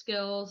horsemanship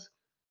skills,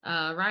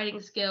 riding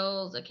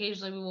skills.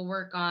 Occasionally, we will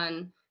work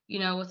on,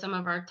 with some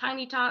of our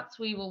tiny tots,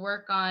 we will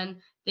work on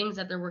things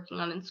that they're working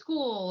on in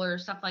school or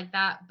stuff like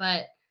that.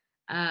 But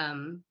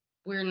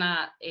we're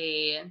not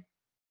a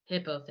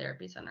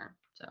hippotherapy center.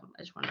 So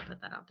I just wanted to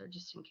put that out there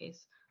just in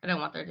case. I don't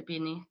want there to be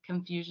any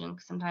confusion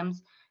because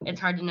sometimes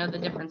it's hard to know the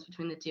difference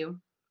between the two.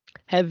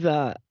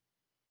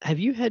 Have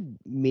you had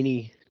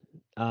many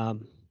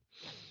um,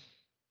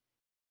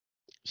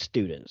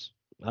 students?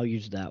 I'll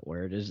use that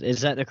word.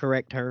 Is that the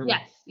correct term?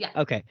 Yes, yes.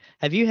 Okay.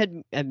 Have you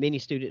had many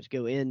students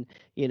go in?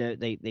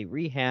 They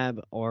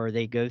rehab or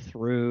they go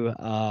through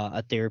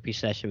a therapy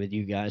session with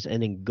you guys,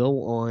 and then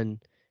go on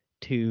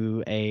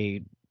to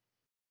a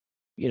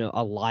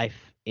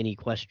life in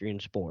equestrian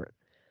sport.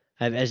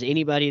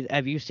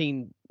 Have you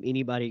seen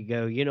anybody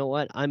go, you know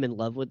what, I'm in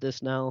love with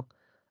this now.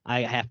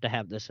 I have to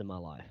have this in my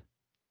life.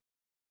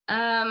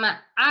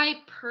 I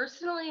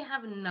personally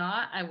have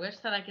not. I wish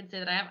that I could say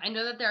that I have. I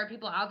know that there are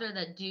people out there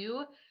that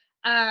do.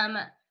 Um,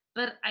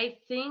 but I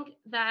think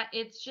that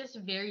it's just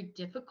very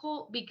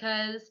difficult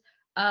because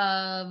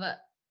of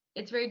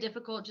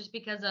just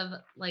because of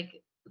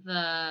like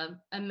the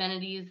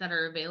amenities that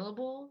are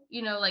available,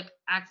 like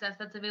access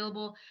that's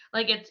available.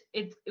 Like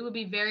it would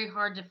be very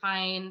hard to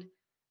find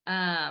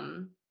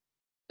um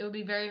it would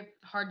be very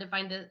hard to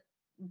find a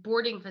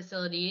boarding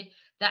facility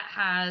that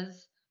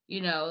has,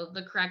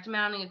 the correct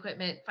mounting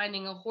equipment,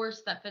 finding a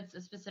horse that fits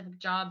a specific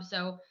job.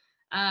 So,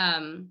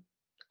 um,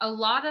 a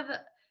lot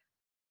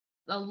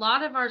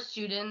of our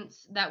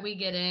students that we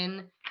get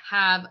in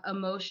have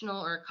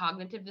emotional or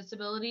cognitive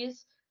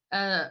disabilities,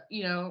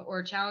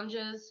 or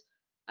challenges.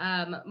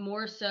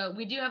 More so,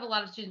 we do have a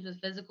lot of students with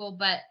physical,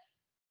 but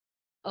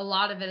a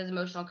lot of it is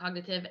emotional,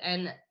 cognitive,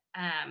 and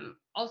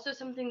also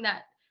something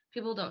that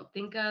people don't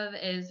think of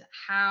is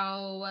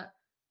how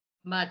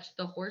much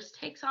the horse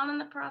takes on in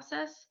the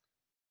process.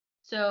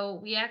 So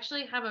we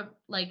actually have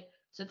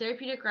so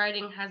therapeutic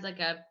riding has like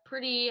a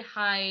pretty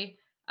high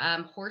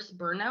horse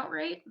burnout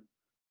rate.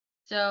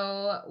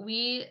 So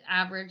we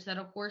average that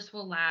a horse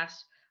will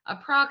last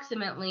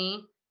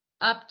approximately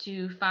up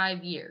to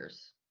 5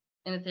 years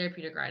in a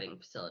therapeutic riding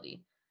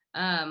facility.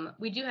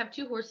 We do have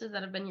two horses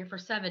that have been here for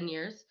 7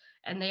 years,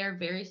 and they are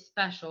very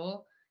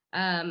special.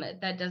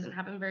 That doesn't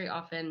happen very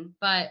often,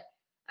 but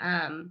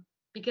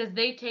because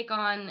they take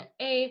on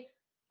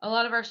a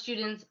lot of our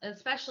students,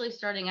 especially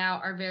starting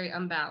out, are very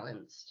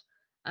unbalanced.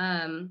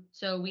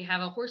 So we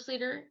have a horse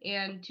leader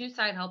and two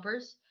side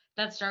helpers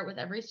that start with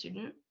every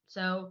student.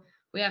 So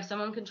we have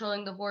someone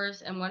controlling the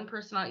horse and one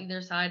person on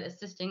either side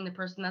assisting the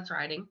person that's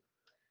riding.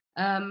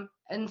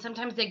 And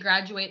sometimes they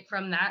graduate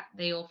from that.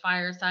 They will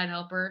fire a side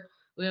helper.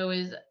 We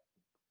always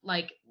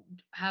like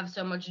have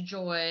so much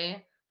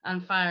joy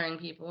on firing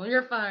people.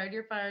 You're fired,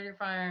 you're fired, you're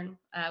fired.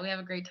 We have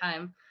a great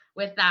time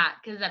with that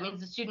because that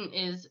means the student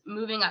is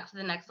moving up to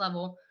the next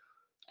level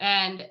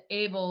and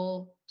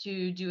able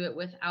to do it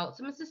without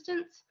some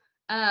assistance.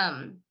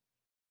 Um,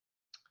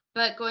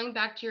 but going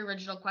back to your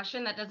original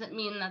question, that doesn't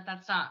mean that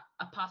that's not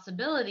a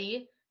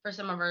possibility for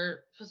some of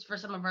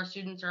our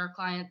students or our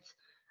clients.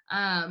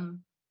 Um,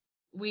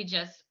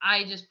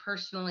 I just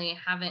personally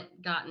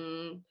haven't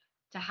gotten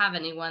to have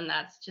anyone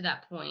that's to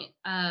that point.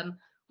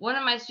 One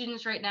of my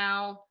students right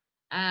now,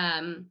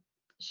 um,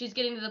 she's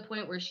getting to the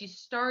point where she's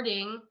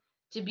starting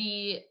to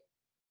be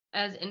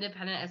as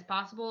independent as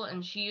possible,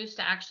 and she used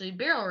to actually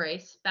barrel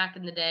race back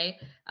in the day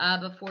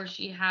before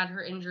she had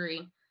her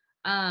injury.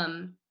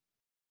 Um,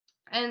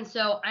 and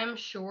so I'm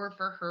sure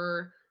for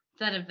her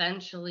that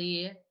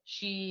eventually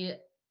she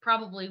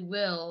probably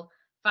will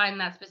find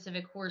that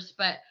specific horse.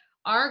 But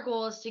our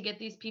goal is to get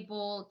these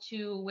people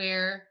to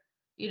where,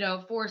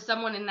 for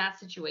someone in that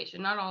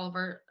situation, not all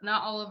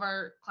of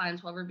our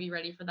clients will ever be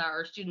ready for that,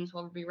 or students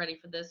will ever be ready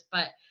for this.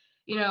 But,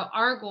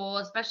 our goal,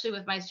 especially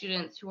with my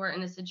students who are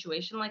in a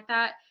situation like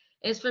that,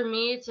 is for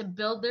me to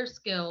build their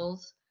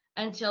skills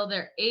until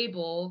they're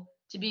able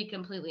to be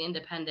completely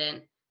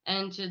independent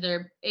and to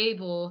they're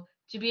able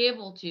to be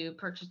able to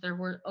purchase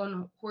their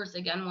own horse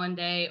again one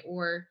day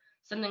or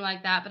something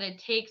like that. But it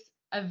takes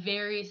a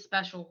very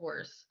special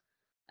horse.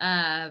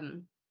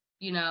 Um,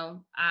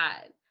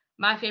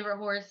 my favorite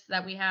horse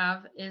that we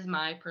have is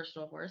my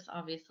personal horse,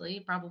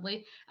 obviously,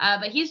 probably.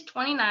 But he's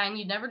 29.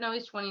 You'd never know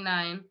he's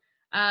 29.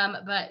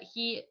 But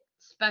he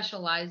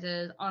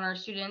specializes on our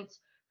students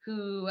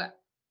who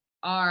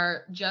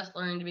are just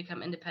learning to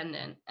become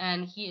independent.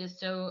 And he is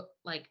so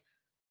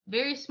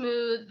very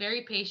smooth,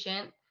 very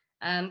patient.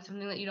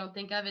 Something that you don't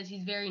think of is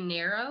he's very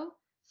narrow.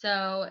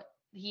 So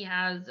he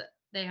has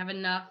they have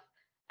enough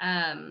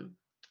um,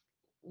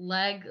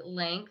 leg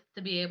length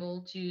to be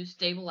able to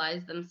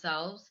stabilize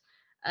themselves.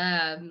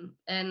 And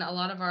a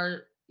lot of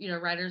our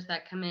riders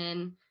that come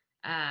in,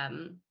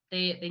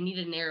 they need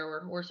a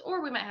narrower horse,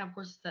 or we might have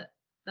horses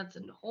that's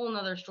a whole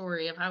nother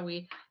story of how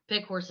we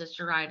pick horses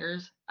to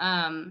riders.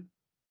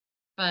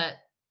 But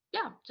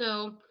yeah,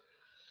 so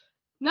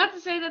not to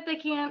say that they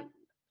can't.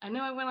 I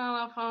know I went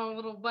off on a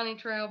little bunny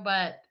trail,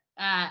 but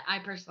I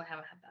personally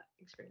haven't had that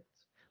experience.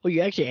 Well,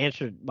 you actually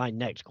answered my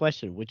next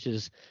question, which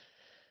is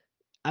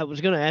I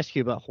was going to ask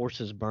you about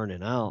horses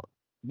burning out,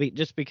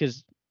 just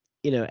because,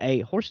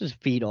 horses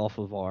feed off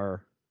of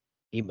our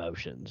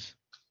emotions.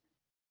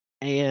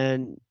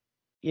 And,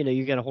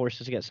 you got a horse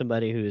that's got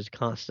somebody who is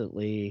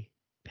constantly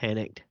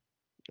panicked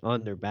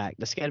on their back.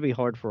 That's got to be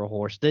hard for a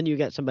horse. Then you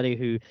got somebody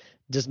who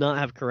does not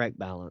have correct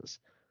balance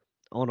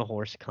on a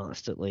horse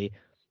constantly.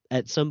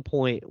 At some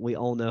point, we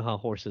all know how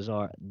horses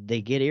are.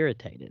 They get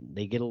irritated,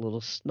 they get a little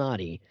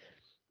snotty.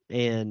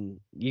 And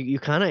you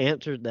kind of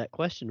answered that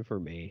question for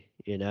me,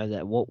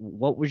 that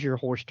what was your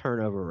horse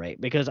turnover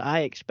rate? Because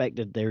I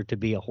expected there to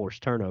be a horse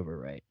turnover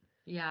rate.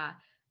 Yeah.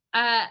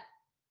 Uh,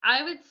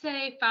 I would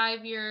say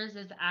 5 years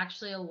is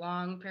actually a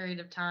long period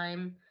of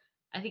time.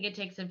 I think it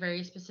takes a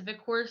very specific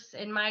horse.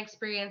 In my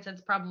experience,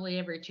 it's probably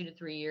every 2 to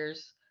 3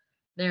 years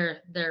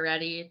they're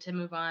ready to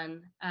move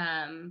on.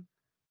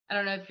 I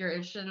don't know if you're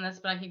interested in this,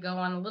 but I could go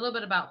on a little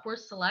bit about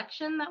horse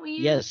selection that we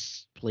use.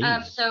 Yes,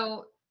 please.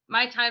 So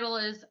my title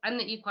is I'm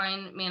the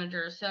equine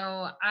manager.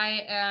 So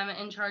I am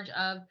in charge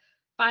of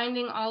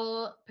finding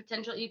all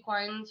potential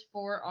equines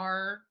for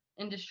our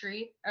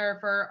industry or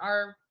for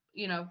our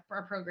for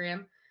our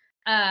program.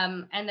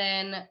 And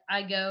then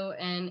I go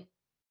and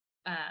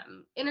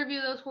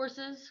interview those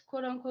horses,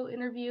 quote unquote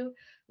interview,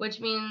 which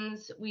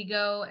means we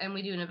go and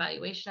we do an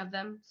evaluation of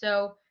them.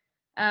 So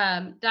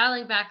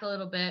dialing back a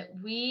little bit,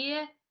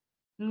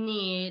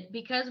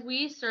 because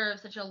we serve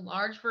such a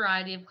large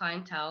variety of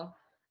clientele,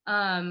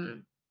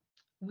 um,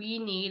 we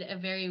need a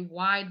very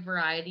wide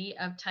variety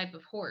of type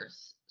of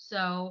horse.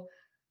 So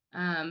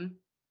um,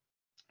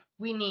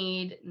 we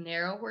need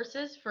narrow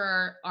horses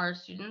for our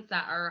students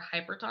that are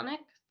hypertonic.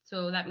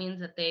 So that means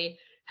that they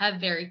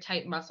have very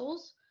tight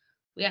muscles.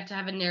 We have to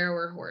have a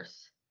narrower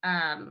horse.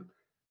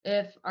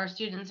 If our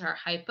students are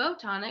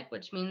hypotonic,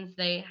 which means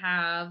they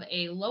have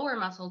a lower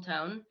muscle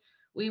tone,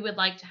 we would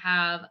like to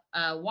have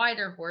a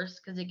wider horse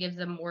because it gives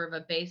them more of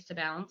a base to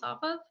balance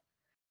off of.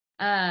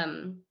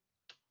 Um,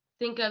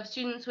 think of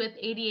students with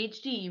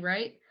ADHD,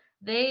 right?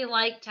 They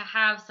like to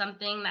have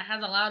something that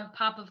has a loud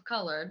pop of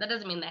color. That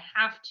doesn't mean they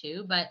have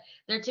to, but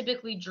they're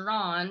typically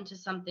drawn to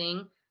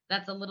something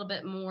that's a little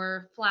bit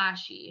more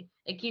flashy.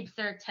 It keeps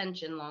their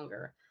attention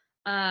longer.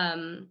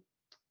 Um,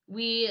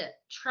 we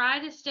try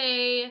to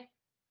stay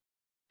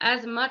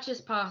as much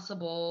as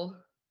possible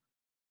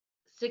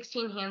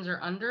 16 hands or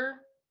under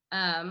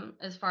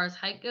as far as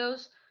height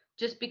goes,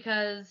 just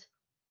because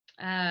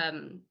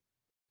um,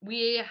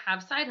 we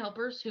have side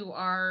helpers who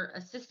are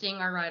assisting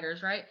our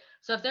riders, right?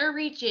 So if they're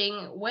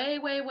reaching way,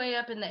 way, way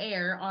up in the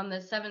air on the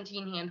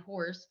 17-hand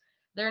horse,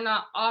 they're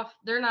not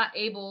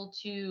able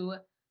to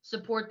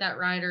support that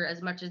rider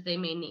as much as they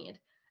may need.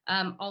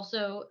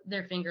 Also,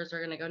 their fingers are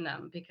going to go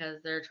numb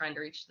because they're trying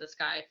to reach the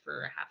sky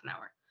for half an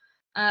hour.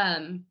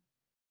 Um,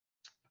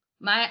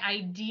 my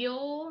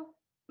ideal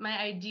my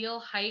ideal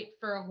height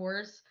for a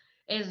horse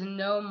is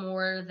no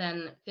more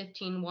than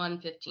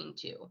 15-1,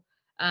 15-2,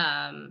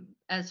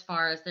 as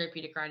far as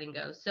therapeutic riding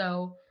goes.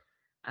 So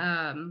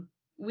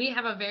we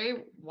have a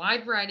very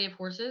wide variety of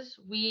horses.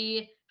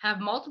 We have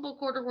multiple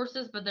quarter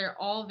horses, but they're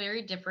all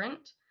very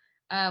different.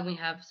 We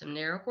have some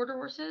narrow quarter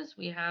horses.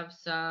 We have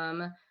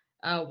some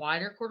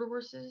wider quarter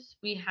horses.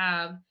 We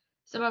have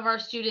some of our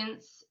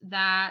students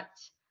that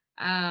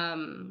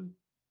um,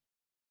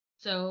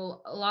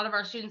 so a lot of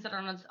our students that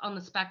are on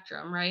the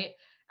spectrum, right?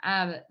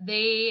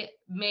 They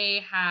may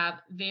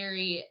have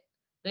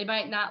they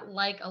might not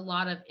like a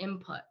lot of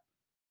input,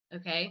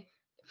 okay,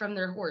 from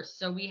their horse.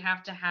 So we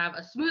have to have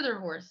a smoother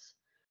horse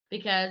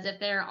because if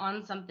they're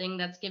on something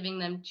that's giving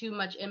them too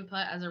much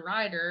input as a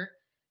rider,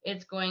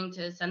 it's going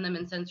to send them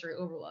in sensory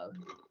overload,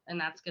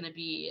 and it's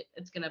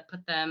going to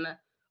put them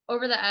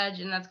over the edge,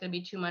 and that's going to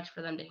be too much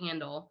for them to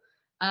handle.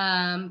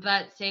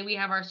 But say we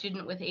have our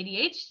student with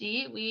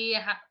ADHD,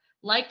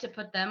 like to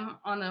put them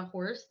on a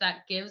horse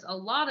that gives a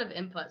lot of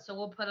input. So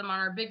we'll put them on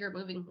our bigger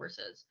moving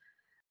horses.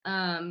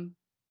 Um,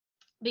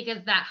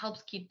 because that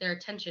helps keep their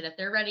attention. If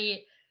they're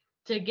ready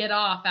to get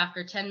off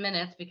after 10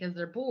 minutes because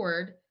they're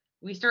bored,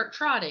 we start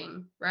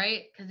trotting,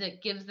 right? Because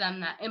it gives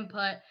them that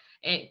input.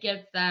 It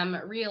gets them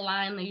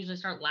realigned. They usually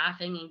start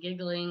laughing and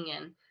giggling,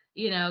 and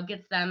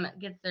gets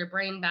their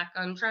brain back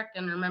on track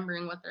and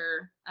remembering what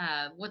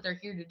they're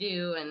here to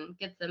do, and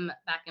gets them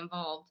back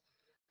involved.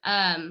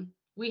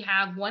 We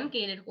have one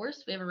gaited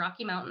horse. We have a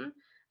Rocky Mountain.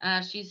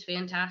 She's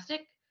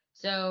fantastic.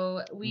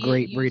 So we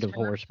Great breed use of her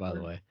horse, by the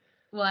for way.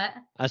 what?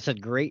 I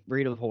said great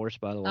breed of horse,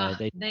 by the way.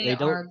 They They they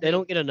don't are they great.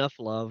 don't get enough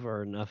love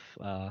or enough.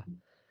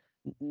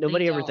 They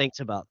Nobody ever don't. thinks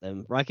about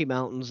them. Rocky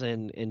Mountains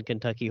and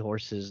Kentucky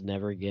horses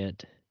never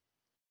get.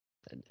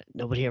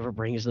 Nobody ever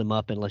brings them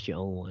up unless you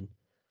own one.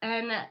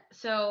 And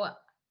so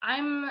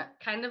I'm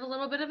kind of a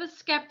little bit of a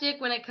skeptic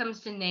when it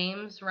comes to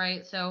names,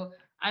 right? So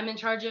I'm in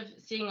charge of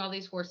seeing all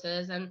these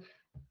horses, and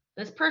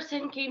this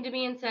person came to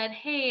me and said,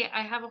 "Hey,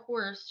 I have a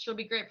horse. She'll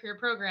be great for your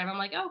program." I'm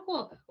like, "Oh,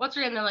 cool. What's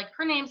her name?" They're like,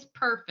 "Her name's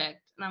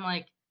Perfect." And I'm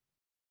like,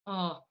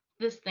 "Oh,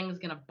 this thing's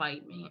gonna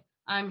bite me.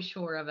 I'm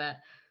sure of it."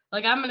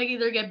 Like, I'm gonna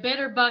either get bit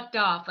or bucked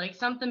off. Like,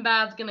 something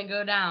bad's gonna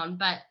go down.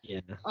 But Yeah.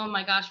 oh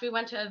my gosh, we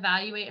went to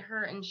evaluate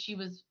her, and she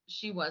was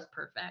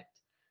perfect.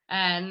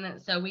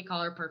 And so we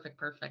call her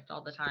perfect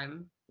all the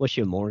time. Was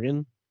she a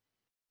Morgan?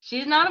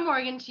 She's not a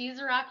Morgan, she's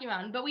a Rocky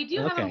Mountain, but we do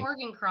have a Okay.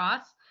 Morgan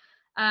cross.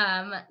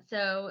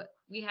 So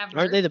we have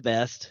Aren't her. they the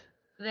best?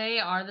 They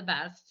are the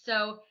best.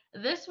 So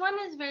this one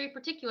is very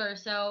particular.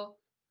 So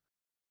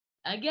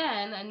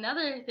again,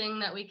 another thing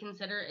that we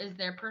consider is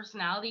their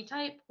personality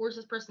type,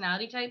 horse's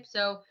personality type.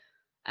 So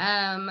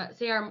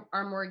say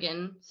our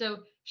Morgan.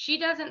 So she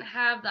doesn't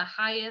have the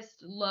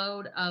highest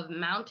load of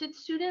mounted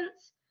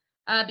students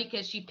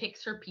because she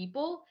picks her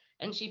people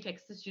and she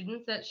picks the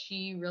students that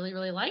she really,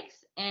 really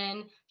likes.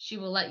 And she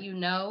will let you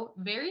know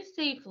very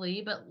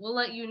safely, but will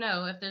let you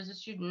know if there's a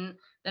student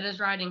that is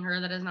riding her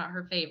that is not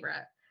her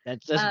favorite.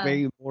 That's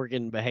very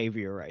Morgan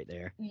behavior right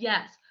there.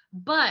 Yes,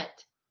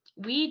 but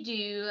we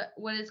do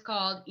what is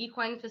called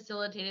equine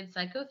facilitated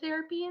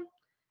psychotherapy.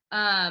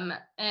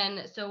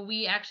 And so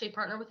we actually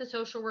partner with a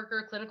social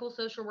worker, clinical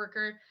social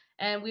worker,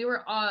 and we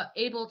were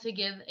able to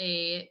give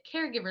a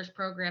caregivers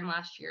program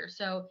last year.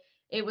 So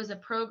it was a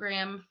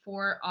program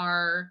for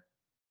our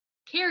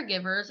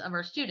caregivers of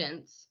our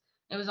students.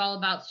 It was all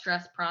about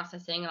stress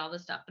processing and all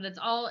this stuff, but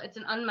it's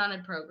an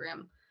unmounted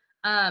program.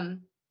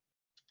 Um,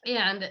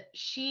 and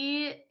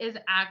she is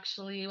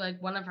actually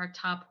like one of our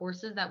top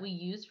horses that we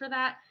use for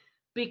that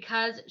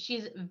because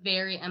she's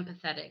very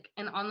empathetic.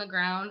 And on the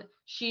ground,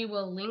 she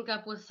will link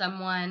up with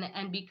someone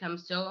and become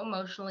so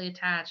emotionally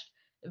attached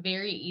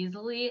very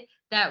easily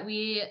that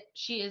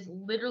she is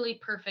literally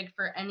perfect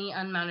for any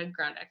unmounted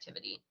ground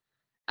activity.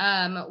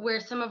 Where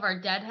some of our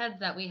deadheads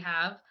that we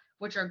have,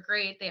 which are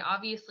great, they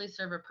obviously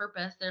serve a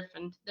purpose.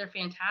 They're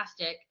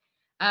fantastic,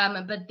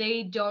 but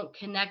they don't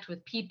connect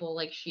with people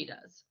like she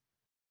does.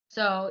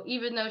 So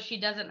even though she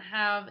doesn't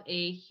have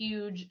a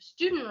huge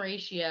student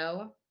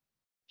ratio,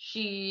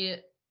 she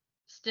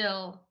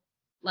still,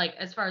 like,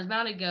 as far as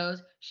mounted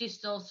goes, she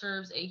still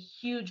serves a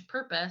huge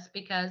purpose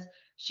because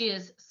she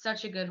is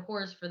such a good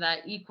horse for that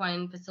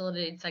equine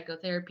facilitated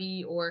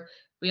psychotherapy, or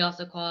we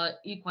also call it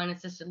equine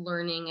assisted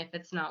learning if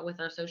it's not with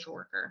our social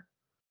worker.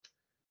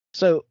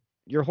 So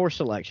your horse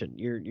selection,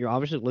 you're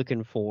obviously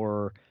looking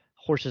for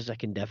horses that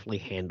can definitely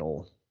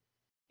handle,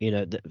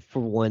 for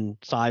one,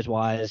 size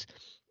wise,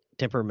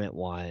 temperament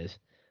wise.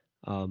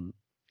 Um,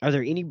 are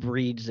there any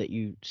breeds that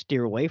you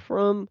steer away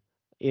from?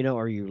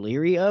 Are you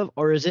leery of,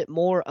 or is it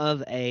more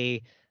of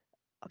a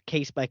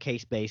case by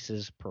case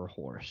basis per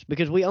horse?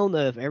 Because we all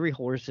know if every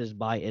horse is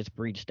by its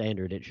breed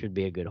standard, it should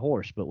be a good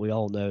horse, but we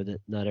all know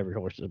that not every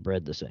horse is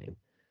bred the same.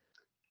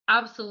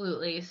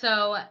 Absolutely.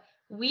 So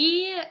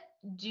we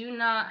do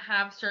not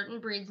have certain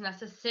breeds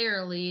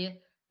necessarily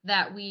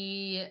that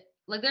we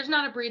like. There's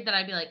not a breed that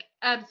I'd be like,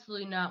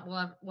 absolutely not.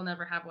 We'll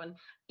never have one.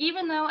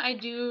 Even though I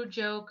do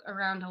joke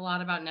around a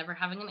lot about never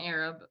having an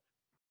Arab.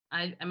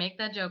 I make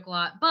that joke a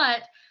lot.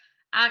 But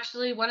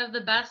actually, one of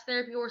the best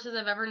therapy horses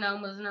I've ever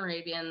known was an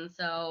Arabian.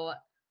 So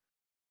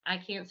I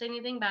can't say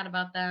anything bad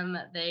about them.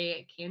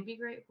 They can be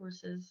great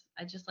horses.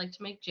 I just like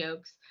to make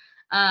jokes.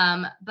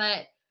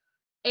 But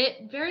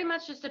it very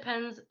much just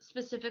depends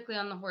specifically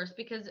on the horse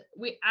because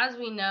as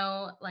we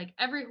know, like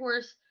every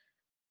horse,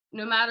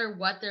 no matter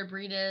what their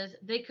breed is,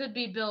 they could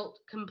be built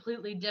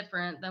completely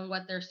different than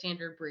what their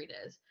standard breed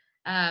is.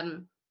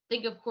 Um,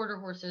 think of quarter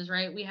horses,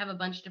 right? We have a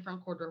bunch of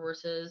different quarter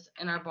horses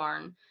in our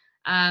barn.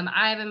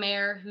 I have a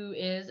mare who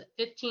is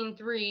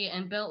 15.3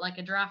 and built like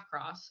a draft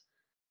cross.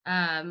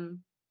 Um,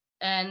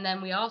 and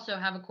then we also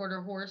have a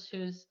quarter horse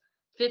who's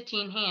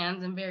 15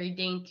 hands and very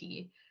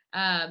dainty.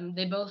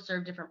 They both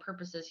serve different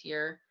purposes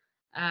here.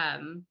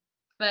 Um,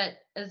 but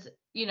as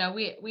you know,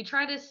 we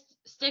try to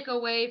stick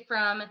away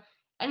from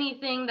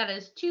anything that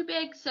is too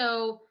big.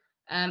 So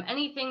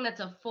anything that's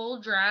a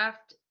full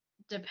draft,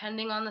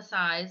 depending on the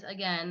size,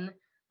 again,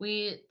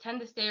 we tend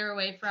to stay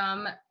away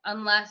from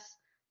unless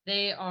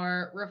they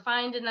are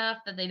refined enough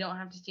that they don't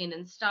have to stand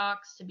in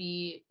stocks to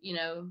be,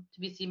 to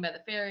be seen by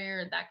the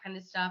farrier, that kind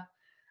of stuff.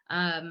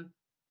 Um,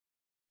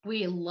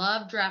 we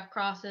love draft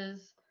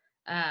crosses.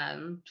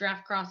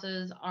 Draft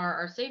crosses are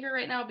our savior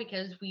right now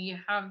because we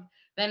have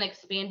been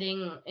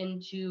expanding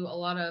into a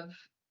lot of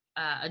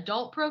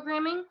adult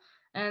programming.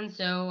 And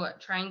so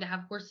trying to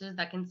have horses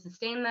that can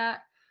sustain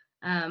that.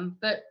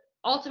 But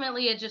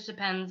ultimately, it just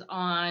depends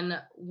on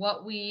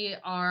what we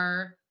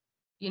are,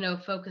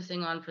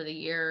 focusing on for the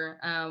year,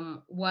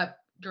 what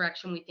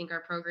direction we think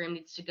our program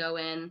needs to go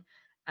in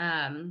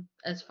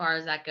as far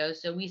as that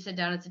goes. So we sit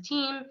down as a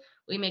team,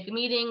 we make a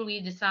meeting, we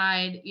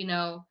decide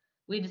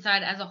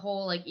as a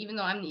whole, like even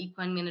though I'm the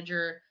equine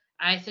manager,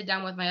 I sit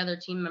down with my other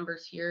team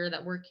members here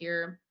that work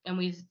here and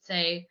we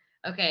say,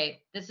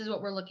 okay, this is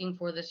what we're looking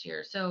for this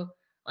year. So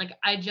like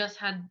I just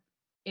had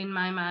in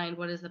my mind,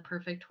 what is the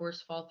perfect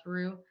horse fall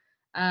through?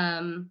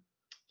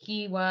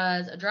 He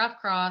was a draft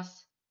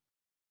cross,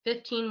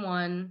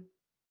 15-1.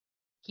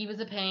 He was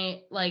a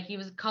paint, like he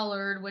was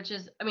colored, which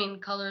is, I mean,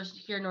 colors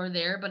here nor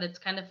there, but it's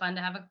kind of fun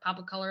to have a pop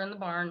of color in the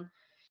barn.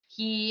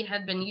 He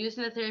had been used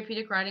in a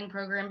therapeutic riding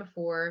program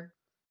before.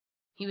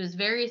 He was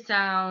very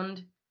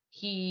sound.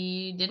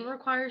 He didn't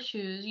require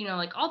shoes,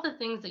 like all the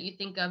things that you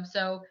think of.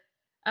 So,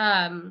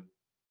 um,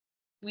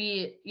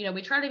 we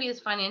try to be as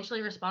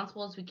financially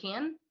responsible as we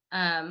can.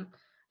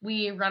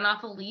 We run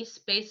off a lease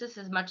basis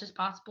as much as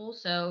possible.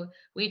 So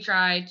we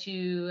try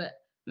to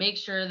make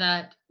sure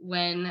that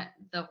when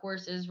the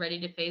horse is ready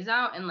to phase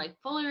out and like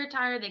fully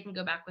retire, they can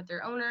go back with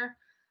their owner.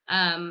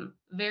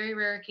 Very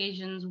rare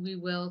occasions we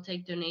will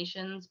take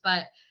donations,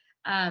 but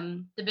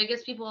the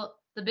biggest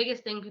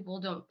thing people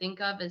don't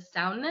think of is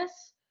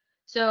soundness.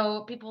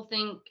 So people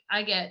think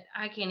I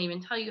can't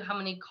even tell you how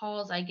many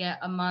calls I get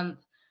a month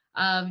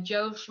of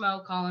Joe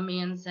Schmo calling me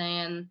and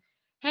saying,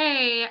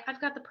 "Hey,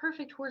 I've got the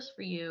perfect horse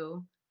for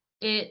you.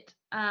 It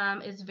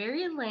is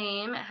very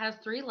lame. It has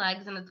 3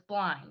 legs and it's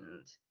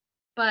blind,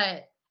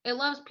 but it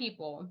loves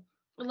people.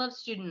 It loves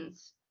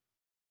students.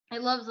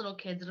 It loves little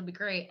kids. It'll be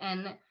great."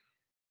 And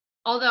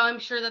although I'm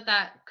sure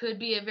that could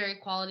be a very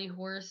quality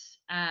horse,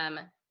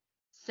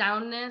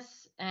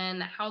 soundness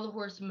and how the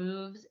horse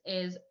moves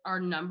is our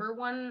number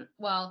one.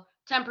 Well,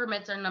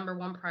 temperament's our number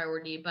one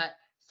priority, but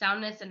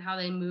soundness and how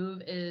they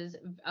move is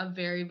a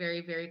very,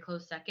 very, very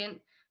close second.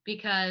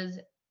 Because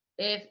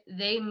if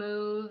they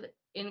move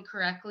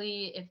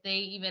incorrectly, if they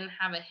even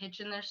have a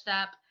hitch in their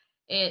step,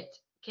 it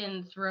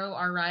can throw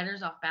our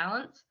riders off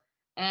balance,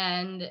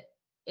 and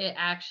it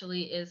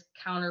actually is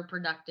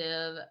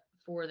counterproductive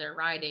for their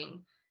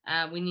riding.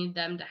 We need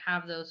them to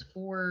have those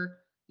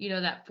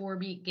that 4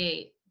 beat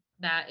gait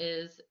that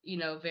is,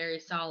 very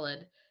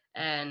solid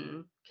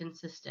and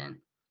consistent.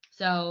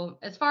 So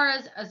as far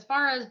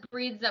as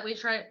breeds that we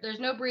try,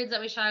 there's no breeds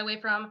that we shy away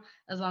from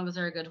as long as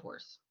they're a good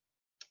horse.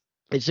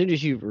 As soon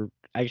as you were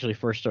actually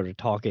first started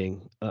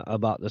talking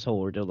about this whole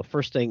ordeal, the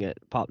first thing that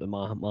popped in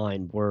my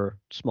mind were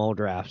small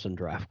drafts and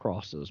draft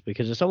crosses,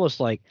 because it's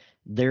almost like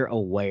they're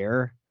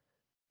aware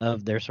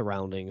of their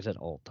surroundings at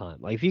all time.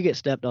 Like if you get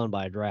stepped on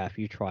by a draft,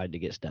 you tried to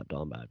get stepped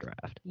on by a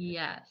draft.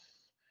 Yes.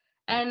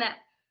 And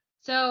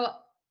so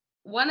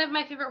one of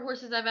my favorite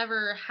horses I've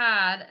ever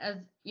had, as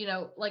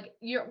like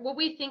what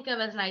we think of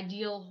as an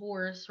ideal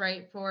horse,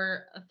 right,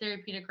 for a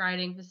therapeutic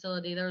riding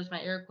facility. There was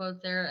my air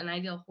quotes there, an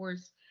ideal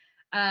horse,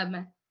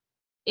 um,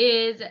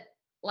 is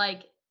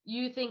like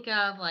you think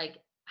of like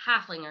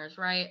halflingers,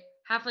 right?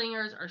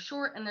 Halflingers are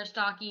short and they're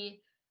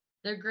stocky.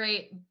 They're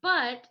great,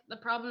 but the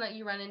problem that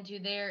you run into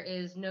there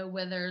is no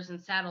withers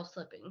and saddle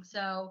slipping.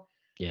 So,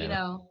 you Yeah.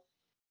 know,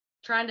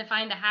 trying to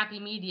find a happy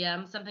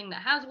medium, something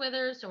that has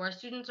withers so our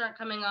students aren't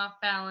coming off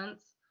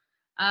balance,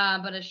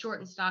 but a short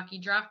and stocky.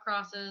 Draft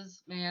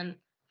crosses, man,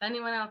 if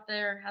anyone out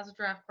there has a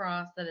draft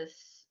cross that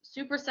is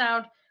super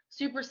sound,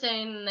 super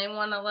sane, and they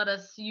want to let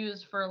us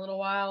use for a little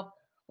while,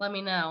 let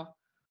me know.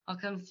 I'll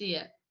come see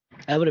it.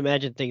 I would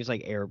imagine things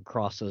like Arab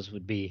crosses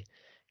would be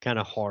kind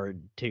of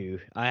hard too.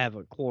 I have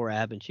a core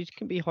ab, and she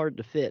can be hard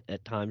to fit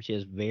at times. She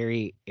has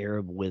very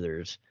Arab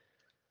withers,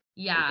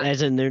 Yeah.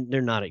 as in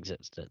they're not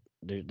existent.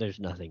 There's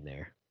nothing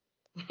there.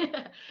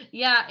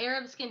 Yeah,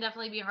 Arabs can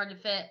definitely be hard to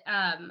fit.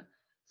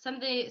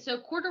 So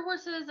quarter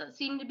horses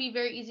seem to be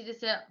very easy to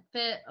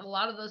fit. A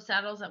lot of those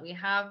saddles that we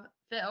have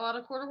fit a lot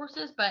of quarter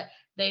horses, but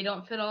they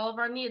don't fit all of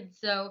our needs.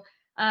 So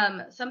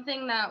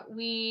something that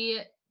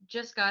we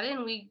just got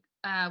in, we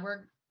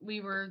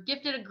were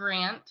gifted a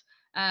grant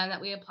that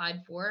we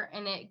applied for,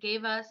 and it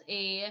gave us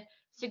a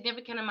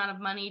significant amount of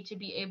money to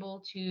be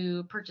able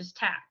to purchase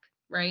tack.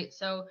 Right,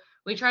 so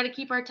we try to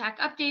keep our tack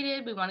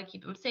updated. We want to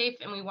keep them safe,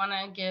 and we want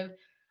to give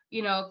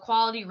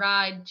quality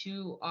ride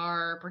to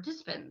our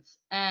participants.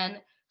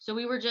 And so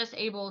we were just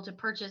able to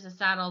purchase a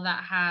saddle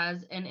that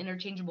has an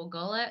interchangeable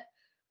gullet,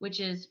 which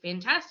is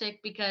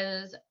fantastic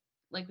because,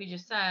 like we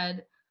just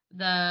said,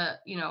 the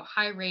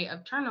high rate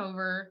of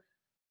turnover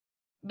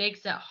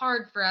makes it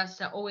hard for us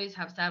to always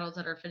have saddles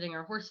that are fitting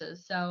our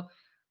horses. So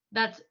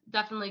that's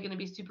definitely going to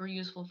be super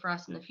useful for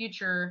us in the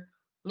future.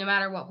 No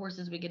matter what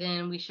horses we get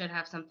in, we should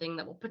have something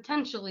that will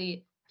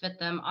potentially fit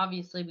them.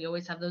 Obviously, we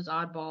always have those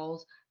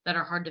oddballs that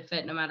are hard to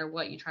fit no matter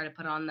what you try to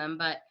put on them.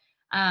 But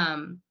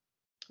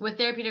with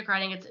therapeutic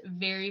riding, it's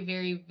very,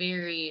 very,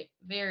 very,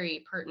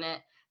 very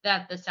pertinent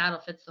that the saddle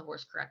fits the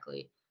horse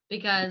correctly.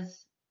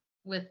 Because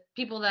with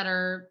people that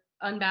are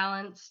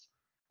unbalanced,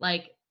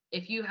 like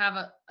if you have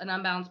an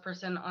unbalanced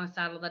person on a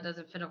saddle that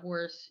doesn't fit a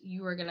horse,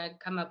 you are going to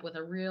come up with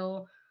a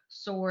real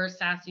sore,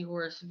 sassy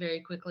horse very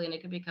quickly, and it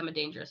could become a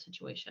dangerous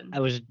situation. I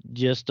was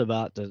just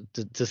about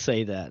to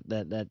say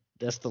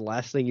that's the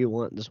last thing you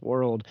want in this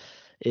world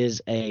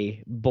is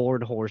a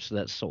bored horse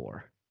that's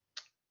sore.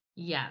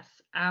 Yes,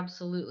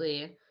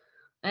 absolutely.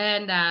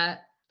 And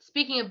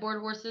speaking of board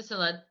horses, so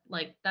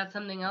that's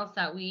something else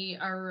that we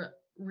are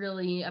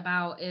really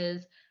about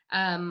is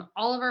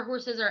all of our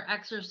horses are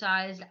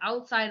exercised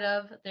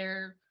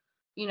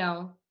you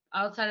know,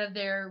 outside of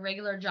their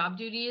regular job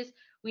duties.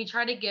 We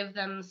try to give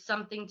them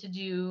something to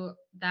do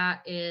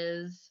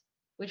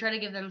we try to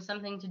give them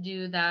something to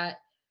do that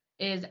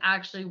is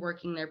actually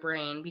working their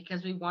brain,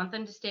 because we want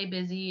them to stay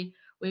busy.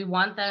 We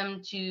want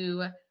them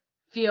to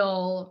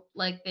feel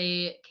like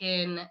they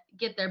can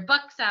get their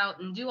bucks out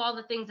and do all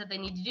the things that they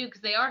need to do,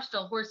 because they are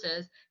still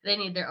horses. They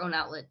need their own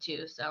outlet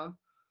too. So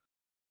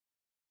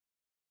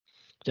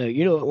So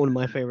you know what one of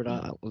my favorite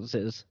outlets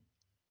is?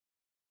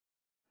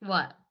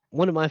 What?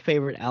 One of my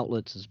favorite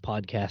outlets is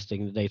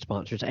podcasting. Today's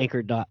sponsors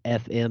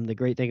Anchor.fm. The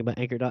great thing about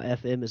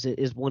Anchor.fm is it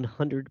is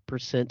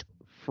 100%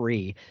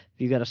 free.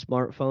 If you got a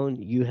smartphone,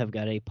 you have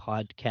got a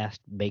podcast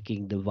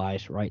making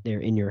device right there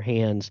in your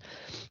hands.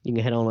 You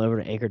can head on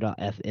over to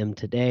Anchor.fm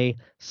today,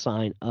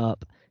 sign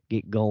up,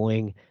 get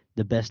going.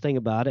 The best thing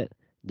about it,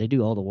 they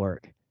do all the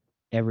work,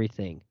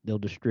 everything. They'll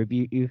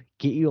distribute you,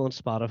 get you on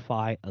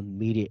Spotify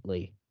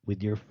immediately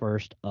with your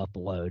first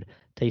upload.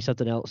 Tell you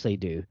something else they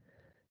do,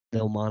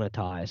 they'll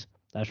monetize.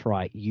 That's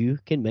right. You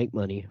can make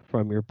money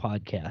from your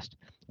podcast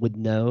with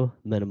no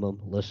minimum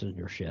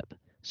listenership.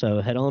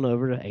 So head on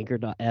over to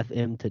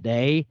anchor.fm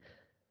today.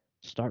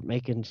 Start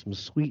making some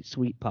sweet,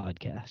 sweet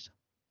podcasts.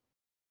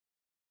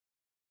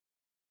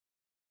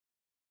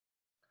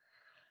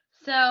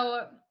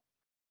 So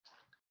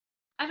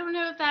I don't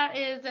know if that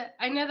is.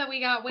 I know that we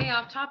got way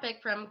off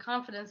topic from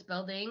confidence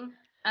building.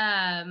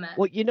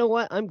 Well, you know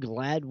what? I'm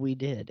glad we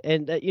did.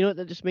 And you know what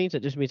that just means?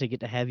 That just means I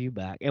get to have you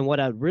back. And what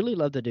I'd really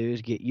love to do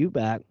is get you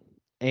back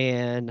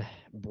and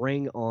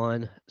bring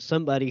on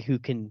somebody who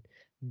can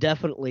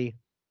definitely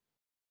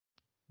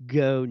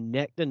go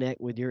neck to neck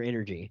with your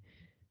energy.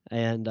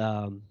 And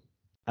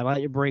I'd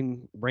like to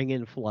bring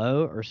in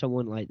Flo or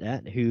someone like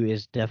that who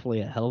is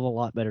definitely a hell of a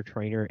lot better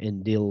trainer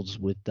and deals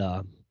with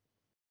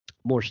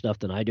more stuff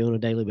than I do on a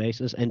daily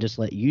basis, and just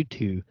let you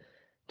two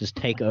just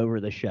take over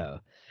the show,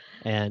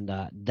 and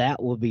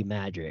that will be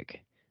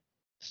magic.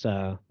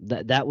 So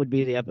that would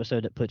be the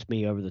episode that puts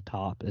me over the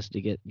top, is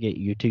to get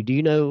you two. Do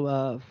you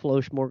know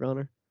Flo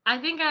Schmorgoner? I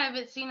think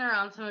I've seen her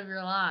on some of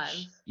your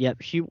lives.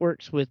 Yep, she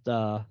works with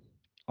off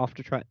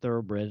the track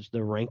thoroughbreds,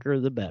 the ranker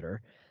the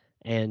better,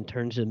 and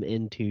turns them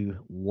into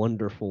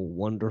wonderful,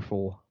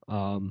 wonderful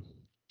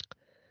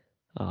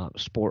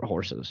sport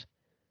horses.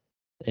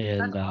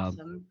 That's And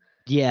awesome.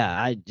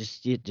 yeah, I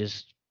just it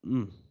just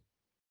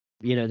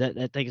you know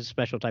that takes a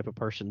special type of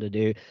person to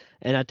do.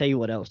 And I tell you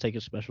what else takes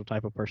a special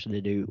type of person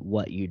to do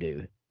what you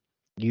do.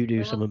 You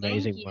do some Well,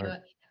 thank amazing you.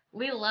 work.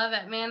 We love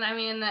it, man. I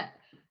mean,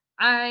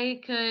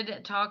 I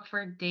could talk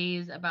for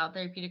days about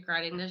therapeutic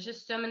riding. There's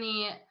just so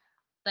many.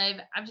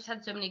 I've just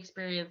had so many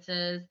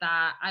experiences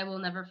that I will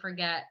never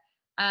forget.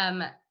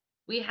 Um,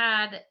 we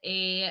had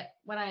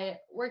when I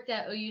worked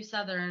at OU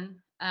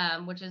Southern,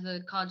 which is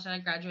a college that I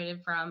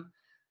graduated from.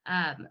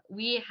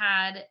 We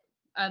had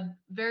a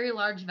very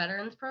large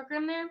veterans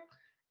program there,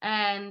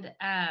 and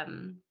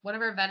one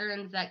of our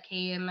veterans that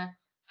came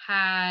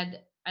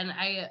had, and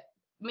I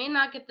may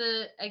not get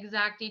the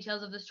exact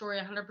details of the story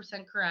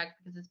 100% correct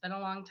because it's been a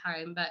long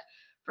time, but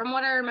from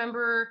what I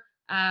remember,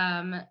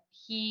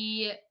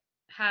 he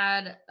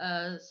had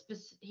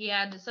he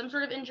had some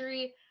sort of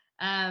injury,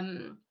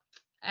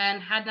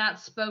 and had not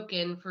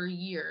spoken for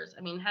years.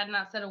 I mean, had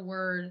not said a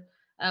word,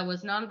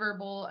 was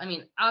nonverbal. I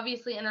mean,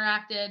 obviously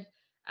interacted,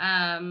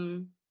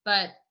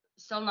 but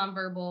still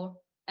nonverbal.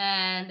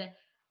 And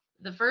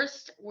the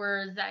first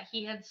words that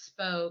he had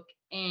spoke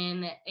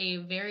in a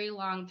very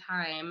long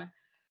time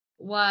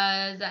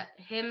was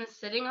him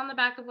sitting on the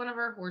back of one of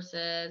our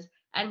horses,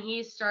 and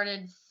he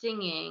started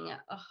singing.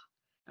 Ugh,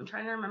 I'm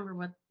trying to remember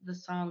what the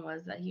song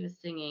was that he was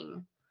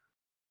singing.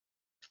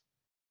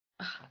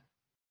 Ugh,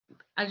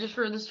 I just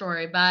heard the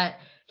story, but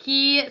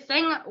he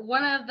sang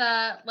one of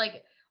the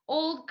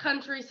old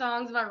country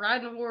songs about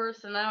riding a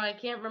horse, and now I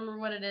can't remember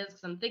what it is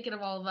because I'm thinking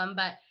of all of them.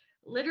 But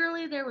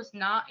literally, there was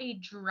not a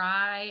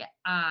dry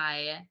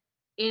eye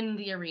in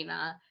the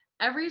arena.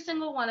 Every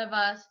single one of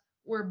us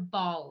were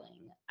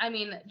bawling. I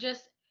mean,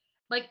 just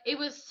it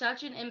was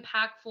such an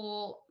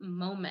impactful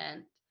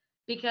moment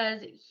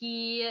because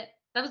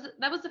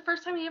that was the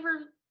first time he ever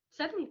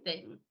said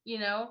anything,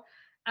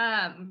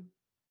 Um,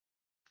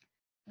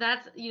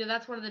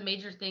 that's one of the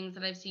major things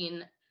that I've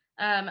seen.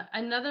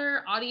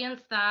 Another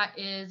audience that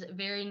is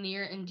very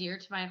near and dear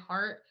to my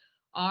heart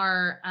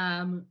are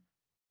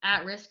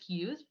at-risk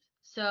youth.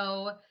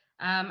 So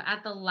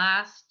at the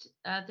last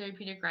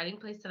therapeutic riding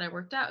place that I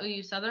worked at,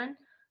 OU Southern,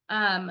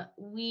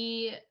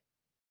 we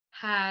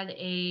had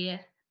a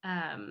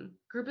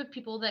group of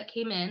people that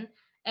came in,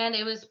 and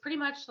it was pretty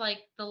much like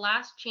the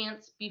last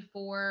chance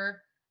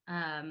before.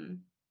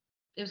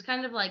 It was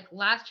kind of like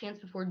last chance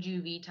before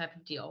juvie type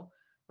of deal,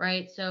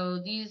 right? So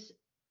these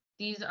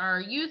are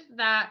youth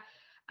that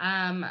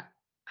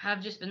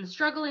have just been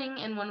struggling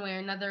in one way or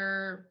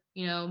another,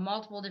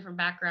 multiple different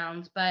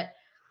backgrounds, but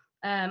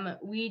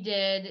we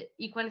did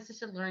equine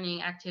assisted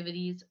learning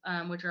activities,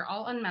 which are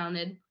all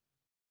unmounted,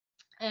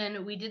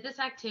 and we did this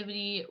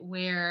activity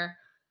where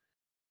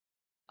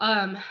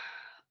um,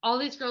 all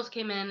these girls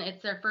came in.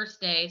 It's their first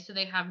day, so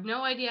they have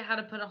no idea how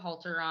to put a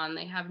halter on.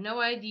 They have no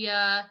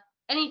idea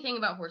anything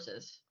about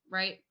horses,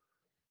 right?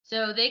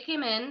 So they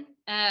came in.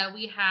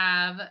 We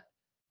have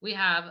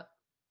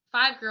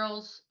 5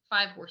 girls,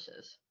 5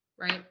 horses,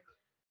 right?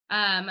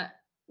 Um,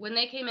 when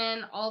they came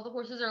in, all the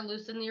horses are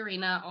loose in the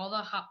arena. All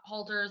the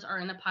halters are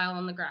in a pile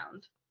on the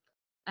ground.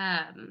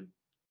 Um,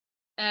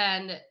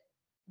 and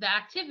the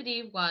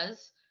activity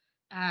was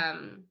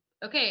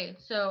okay,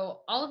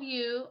 so all of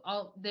you,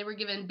 all they were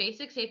given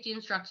basic safety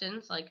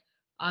instructions, like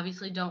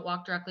obviously don't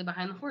walk directly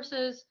behind the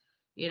horses,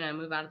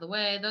 move out of the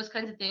way, those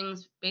kinds of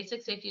things,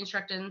 basic safety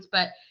instructions,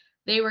 but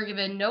they were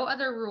given no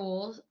other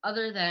rules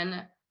other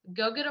than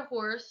go get a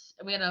horse.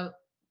 We had a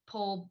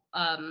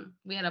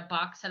we had a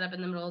box set up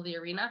in the middle of the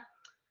arena.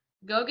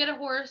 Go get a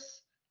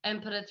horse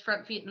and put its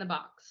front feet in the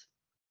box.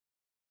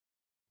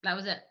 That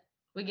was it.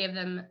 We gave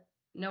them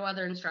no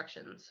other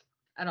instructions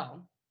at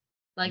all.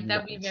 Like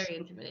that would be Nice. very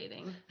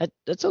intimidating.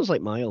 That sounds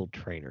like my old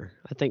trainer.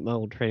 I think my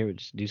old trainer would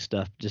just do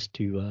stuff just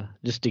to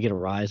get a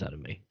rise out of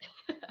me.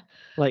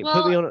 Like Well,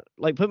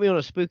 put me on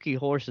a spooky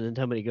horse and then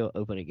tell me to go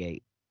open a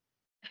gate.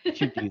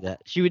 She'd do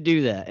that. She would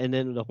do that, and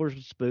then the horse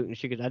would spook, and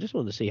she could. I just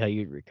wanted to see how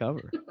you'd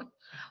recover.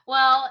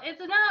 well, it's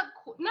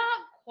not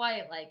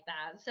quite like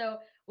that. So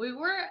we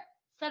were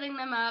setting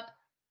them up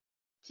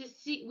to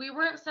see. We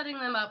weren't setting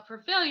them up for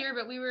failure,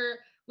 but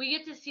we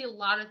get to see a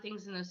lot of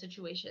things in those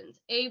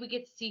situations. We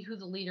get to see who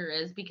the leader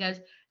is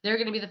because they're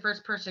going to be the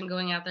first person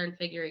going out there and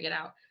figuring it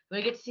out.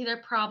 We get to see their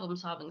problem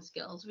solving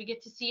skills. We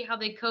get to see how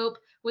they cope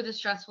with a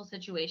stressful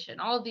situation.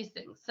 All of these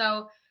things.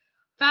 So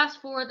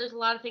fast forward, there's a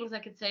lot of things I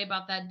could say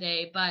about that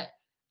day, but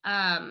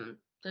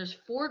there's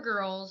 4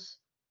 girls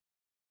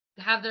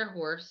have their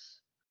horse.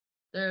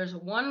 There's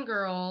one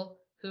girl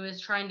who is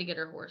trying to get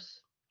her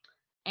horse,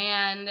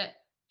 and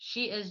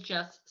she is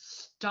just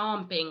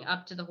stomping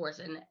up to the horse,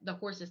 and the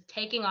horse is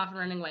taking off and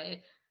running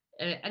away.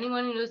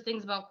 Anyone who knows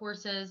things about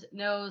horses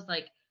knows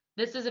like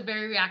this is a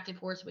very reactive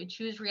horse. We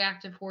choose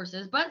reactive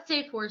horses, but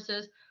safe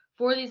horses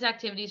for these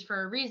activities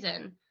for a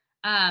reason.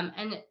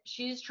 And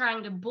she's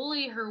trying to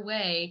bully her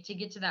way to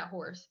get to that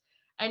horse.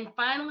 And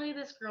finally,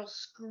 this girl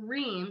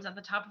screams at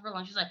the top of her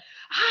lungs. She's like,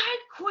 "I'd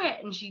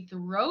quit!" And she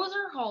throws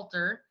her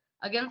halter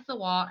against the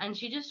wall, and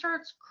she just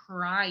starts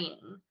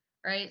crying.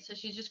 Right, so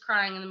she's just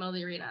crying in the middle of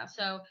the arena.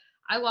 So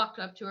I walked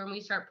up to her and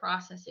we start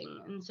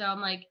processing. And so I'm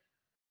like,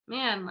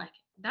 man, like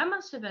that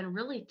must have been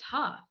really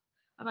tough.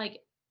 I'm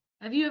like,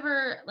 have you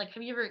ever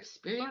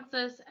experienced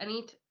this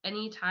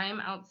any time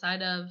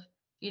outside of,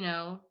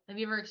 have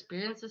you ever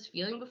experienced this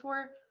feeling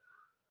before?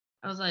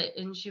 I was like,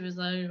 and she was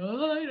like,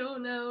 "Oh, I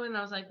don't know." And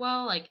I was like,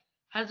 well, like,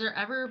 has there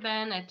ever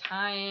been a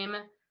time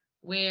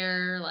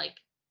where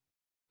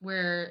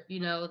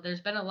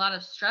there's been a lot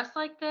of stress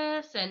like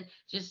this and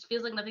just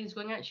feels like nothing's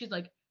going on? She's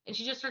like, and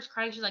she just starts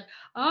crying. She's like,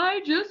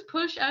 "I just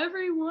push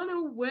everyone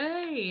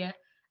away."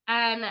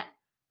 And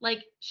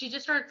like, she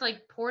just starts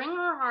like pouring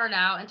her heart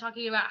out and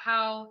talking about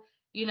how,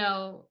 you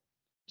know,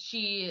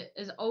 she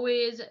is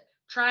always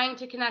trying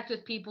to connect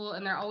with people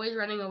and they're always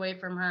running away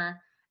from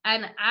her.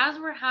 And as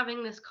we're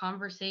having this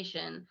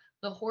conversation,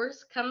 the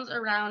horse comes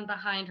around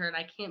behind her, and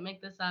I can't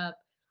make this up.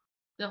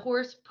 The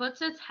horse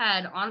puts its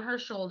head on her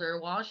shoulder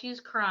while she's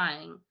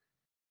crying.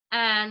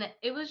 And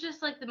it was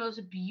just like the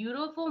most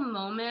beautiful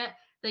moment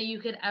that you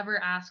could ever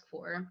ask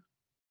for.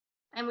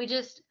 And we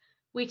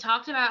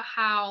talked about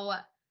how,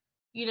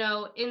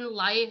 in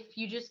life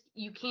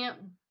you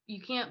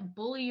can't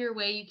bully your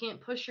way, you can't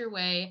push your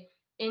way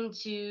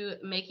into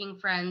making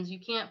friends. You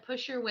can't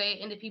push your way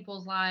into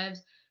people's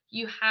lives.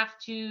 You have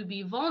to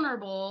be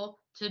vulnerable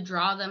to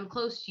draw them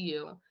close to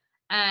you.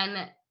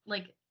 And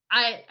like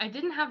I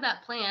didn't have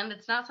that planned.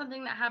 It's not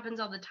something that happens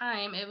all the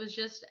time. It was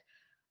just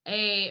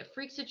a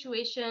freak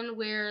situation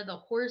where the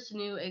horse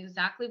knew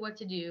exactly what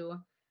to do.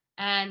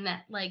 And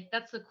like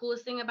that's the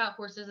coolest thing about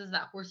horses is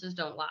that horses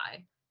don't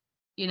lie.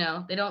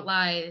 They don't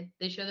lie.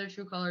 They show their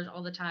true colors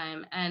all the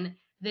time, and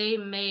they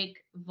make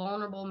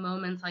vulnerable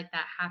moments like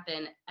that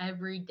happen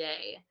every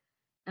day.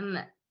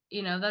 And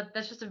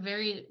that's just a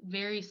very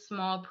very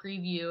small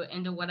preview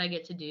into what I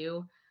get to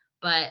do,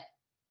 but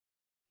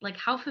like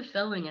how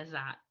fulfilling is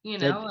that?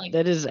 Like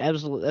That is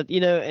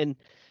absolutely, and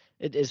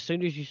as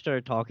soon as you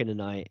started talking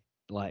tonight,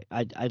 like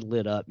I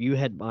lit up. You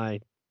had my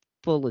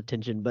full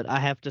attention, but I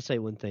have to say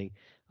one thing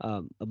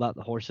about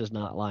the horses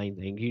not lying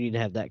thing. You need to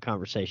have that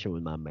conversation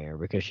with my mare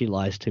because she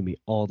lies to me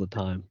all the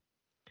time.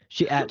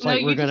 She acts no,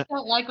 like we're you gonna. just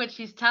don't like what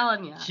she's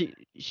telling you.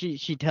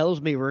 She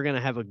tells me we're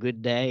gonna have a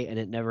good day, and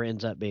it never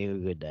ends up being a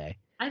good day.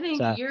 I think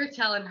So you're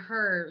telling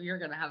her you're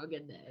gonna have a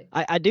good day.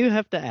 I do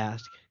have to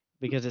ask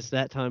because it's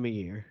that time of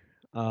year.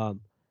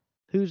 Um,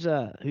 whose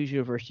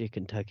University of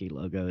Kentucky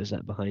logo is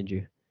that behind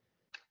you?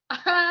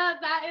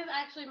 That is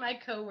actually my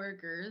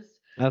coworkers.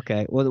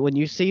 Okay. Well, when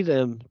you see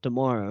them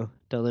tomorrow,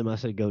 tell them I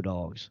said go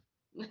dogs.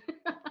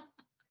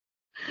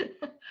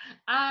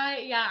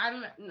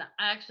 I'm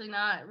actually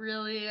not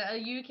really a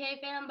UK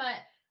fan, but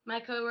my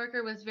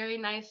coworker was very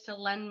nice to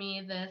lend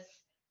me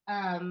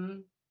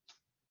um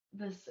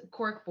this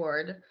cork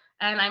board,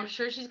 and I'm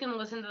sure she's gonna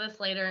listen to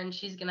this later, and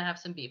she's gonna have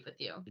some beef with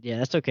you. Yeah,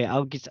 that's okay.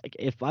 I'll get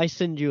if I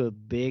send you a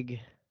big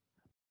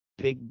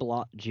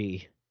block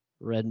G,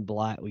 red and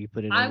black, will you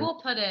put it I on it?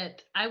 will put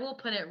it. I will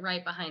put it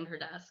right behind her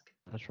desk.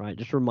 That's right.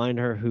 Just remind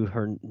her who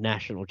her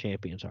national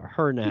champions are.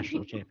 Her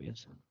national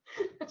champions.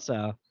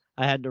 So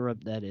I had to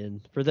rub that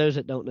in. For those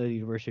that don't know, the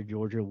University of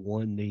Georgia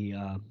won the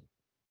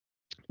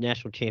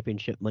national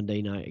championship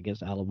Monday night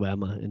against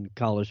Alabama in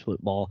college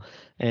football,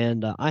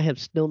 and I have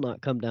still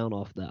not come down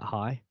off that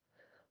high.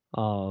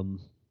 Um,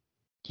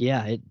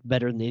 yeah, it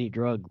better than any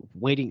drug.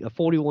 Waiting a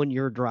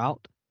 41-year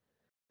drought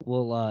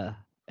will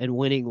and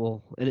winning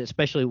will, and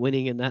especially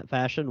winning in that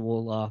fashion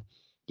will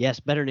yes,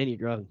 better than any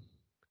drug.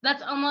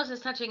 That's almost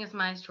as touching as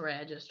my story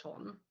I just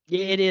told.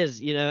 Yeah, it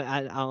is.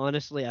 I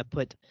honestly I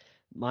put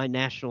my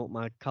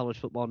college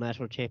football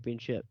national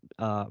championship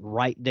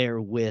right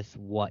there with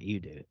what you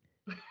do.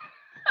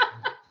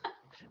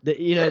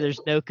 There's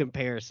no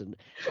comparison.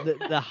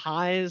 The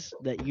highs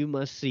that you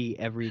must see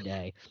every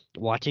day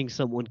watching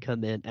someone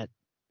come in at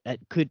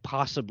could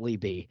possibly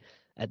be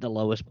at the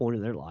lowest point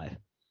of their life,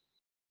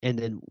 and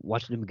then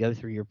watching them go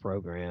through your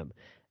program.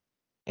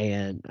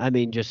 And I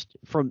mean, just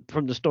from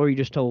the story you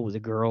just told with the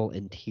girl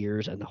in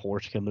tears and the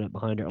horse coming up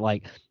behind her,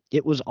 like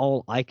it was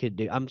all I could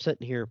do. I'm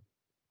sitting here,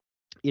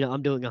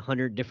 I'm doing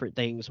 100 different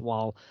things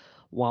while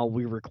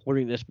we're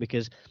recording this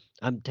because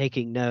I'm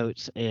taking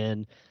notes.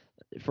 And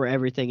for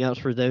everything else,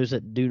 for those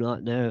that do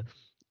not know,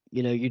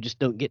 you just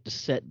don't get to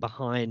sit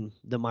behind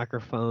the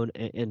microphone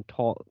and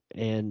talk.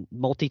 And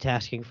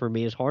multitasking for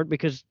me is hard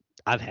because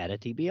I've had a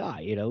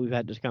TBI. We've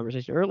had this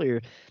conversation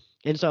earlier,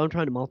 and so I'm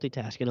trying to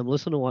multitask and I'm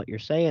listening to what you're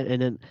saying,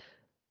 and then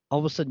all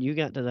of a sudden you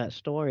got to that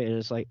story, and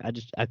it's like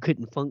I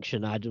couldn't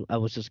function. I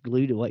was just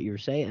glued to what you were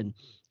saying,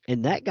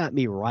 and that got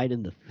me right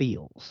in the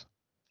feels.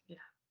 Yeah.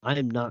 I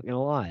am not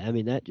gonna lie. I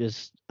mean, that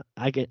just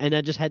I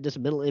just had this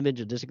mental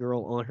image of this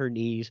girl on her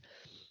knees,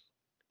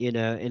 in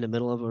the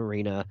middle of an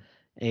arena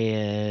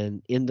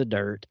and in the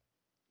dirt,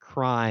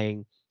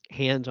 crying,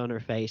 hands on her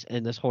face,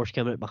 and this horse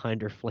coming up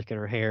behind her, flicking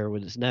her hair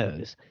with his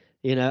nose.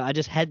 I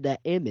just had that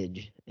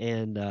image,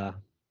 and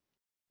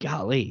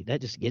golly,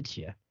 that just gets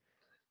you.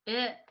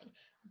 It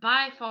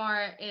by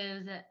far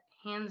is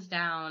hands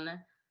down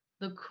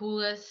the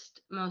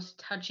coolest, most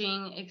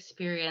touching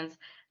experience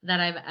that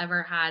I've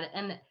ever had.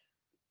 And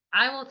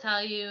I will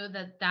tell you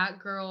that that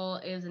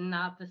girl is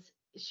not this.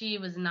 She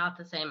was not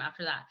the same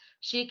after that.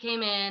 She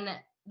came in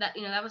that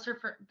was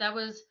that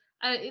was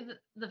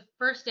the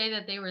first day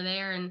that they were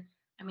there, and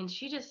I mean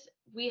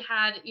we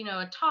had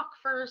a talk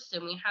first,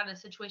 and we had a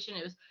situation.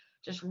 It was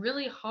just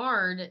really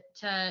hard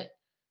to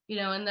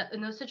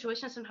in those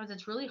situations sometimes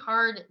it's really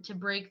hard to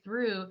break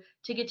through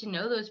to get to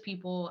know those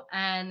people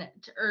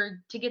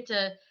or to get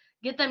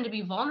them to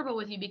be vulnerable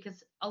with you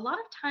because a lot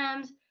of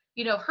times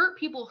hurt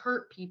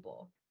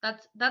people.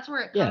 That's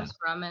where it Yeah. comes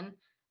from. And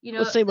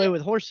Well, same way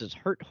with horses.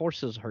 Hurt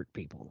horses hurt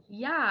people.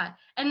 yeah.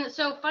 And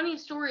so funny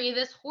story,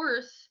 this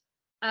horse,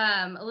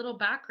 a little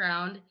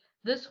background,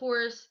 this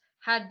horse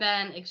had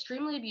been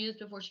extremely abused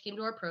before she came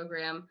to our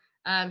program.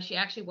 She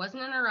actually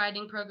wasn't in our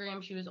riding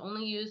program. She was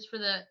only used for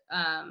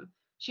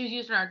she was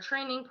used in our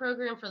training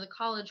program for the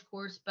college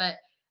course, but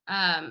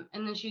and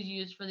then she was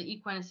used for the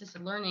equine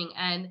assisted learning.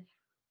 And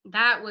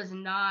that was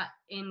not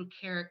in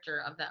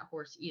character of that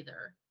horse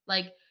either.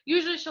 Like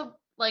usually she'll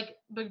like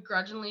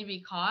begrudgingly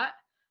be caught.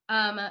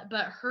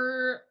 But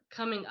her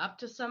coming up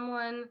to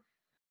someone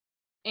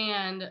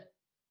and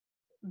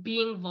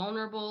being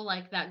vulnerable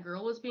like that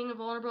girl was being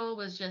vulnerable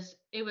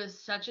it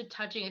was such a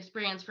touching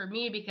experience for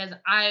me because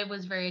I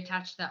was very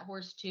attached to that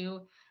horse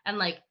too. And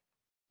like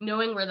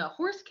knowing where the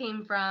horse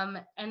came from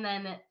and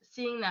then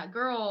seeing that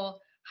girl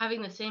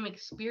having the same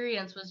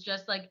experience was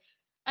just like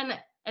and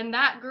and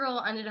that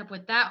girl ended up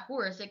with that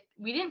horse. Like,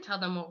 we didn't tell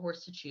them what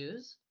horse to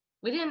choose.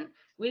 We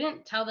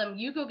didn't tell them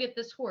you go get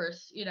this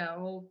horse,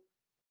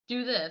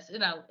 do this.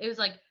 It was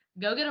like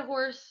go get a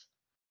horse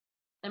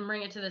and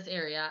bring it to this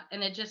area.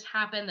 And it just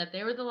happened that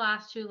they were the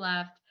last two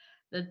left.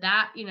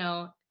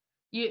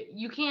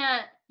 You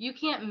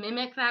can't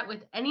mimic that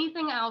with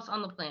anything else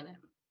on the planet.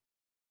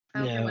 I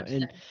don't care No, what you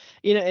and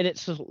say. and it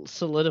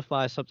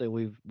solidifies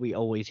something we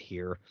always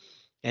hear,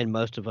 and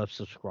most of us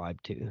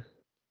subscribe to.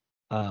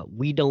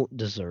 We don't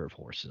deserve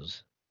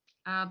horses.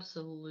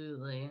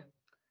 Absolutely.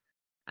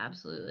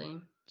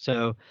 Absolutely.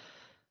 So,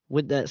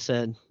 with that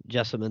said,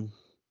 Jessamine,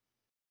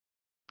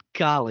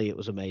 golly, it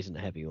was amazing to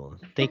have you on.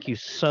 Thank you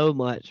so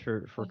much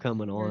for Of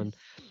coming on. course.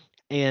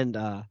 And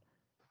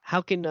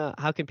how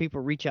can people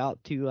reach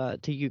out to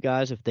you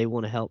guys if they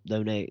want to help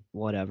donate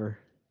whatever?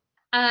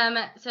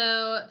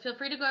 So feel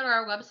free to go to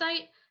our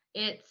website.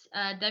 It's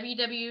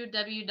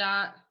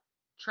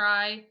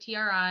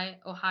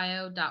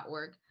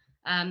www.triohio.org.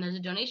 There's a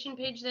donation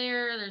page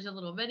there. There's a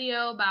little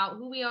video about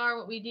who we are,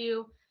 what we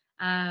do,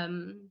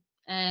 and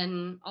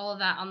all of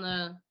that on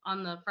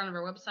the front of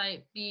our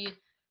website. Be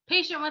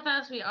patient with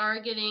us. We are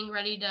getting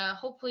ready to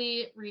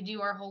hopefully redo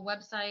our whole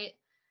website.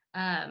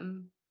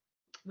 Um,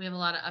 we have a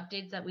lot of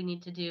updates that we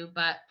need to do,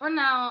 but for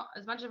now,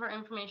 as much of our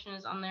information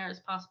is on there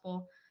as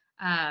possible.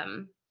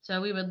 So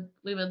we would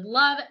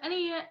love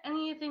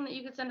anything that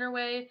you could send our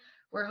way.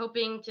 We're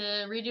hoping to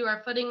redo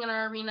our footing in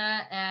our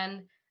arena,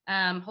 and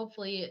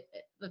hopefully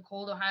the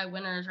cold Ohio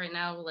winters right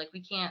now, like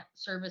we can't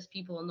service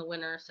people in the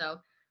winter, so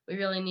we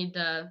really need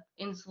to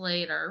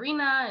insulate our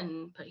arena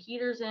and put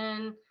heaters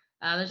in.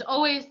 There's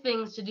always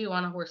things to do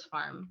on a horse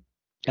farm,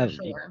 for Oh,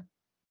 sure.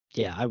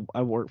 yeah,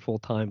 I work full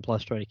time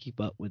plus try to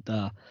keep up with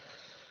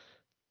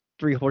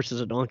 3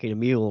 horses, a donkey, and a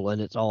mule, and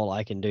it's all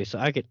I can do. So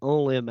I can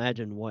only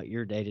imagine what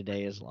your day to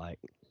day is like.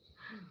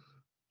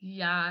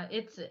 Yeah,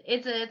 it's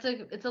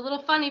a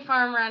little funny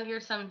farm around here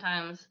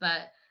sometimes,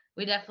 but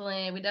we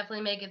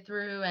definitely make it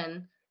through,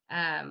 and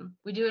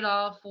we do it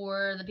all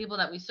for the people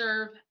that we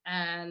serve,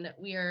 and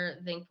we are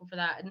thankful for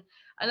that. And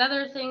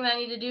another thing that I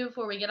need to do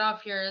before we get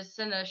off here is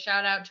send a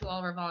shout out to all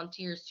of our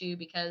volunteers too,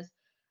 because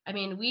I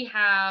mean we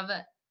have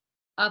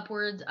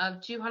upwards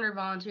of 200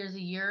 volunteers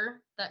a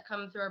year that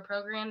come through our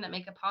program that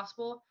make it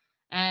possible.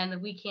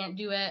 And we can't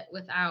do it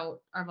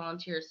without our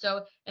volunteers.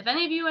 So if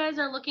any of you guys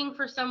are looking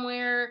for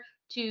somewhere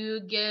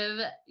to give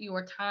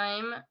your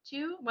time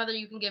to, whether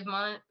you can give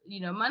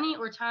money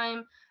or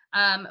time,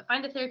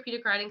 find a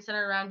therapeutic riding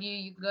center around you.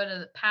 You can go to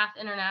the Path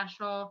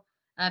International,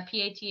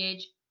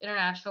 PATH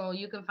International.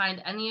 You can find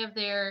any of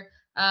their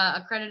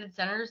accredited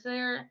centers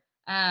there.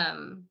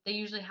 They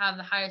usually have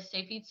the highest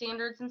safety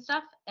standards and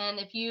stuff. And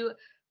if you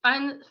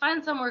find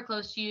somewhere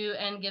close to you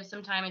and give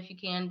some time if you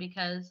can,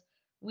 because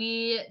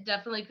we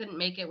definitely couldn't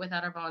make it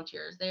without our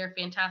volunteers. They are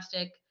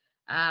fantastic.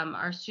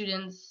 Our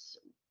students,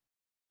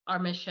 our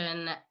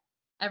mission,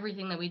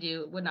 everything that we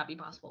do would not be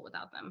possible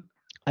without them.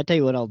 I tell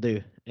you what I'll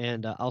do,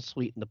 and I'll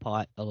sweeten the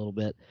pot a little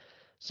bit.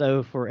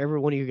 So for every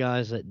one of you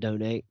guys that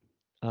donate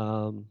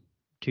um,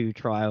 to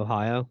Try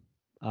Ohio,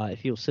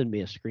 if you'll send me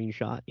a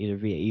screenshot either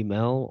via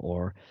email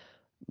or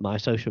my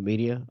social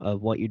media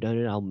of what you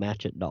donated, I'll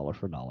match it dollar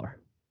for dollar.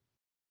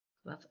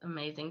 That's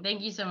amazing. Thank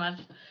you so much.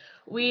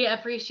 We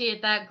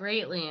appreciate that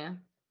greatly.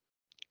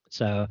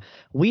 So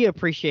we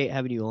appreciate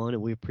having you on,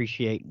 and we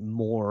appreciate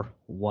more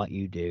what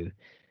you do.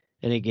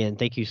 And again,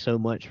 thank you so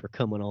much for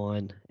coming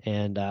on,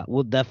 and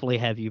we'll definitely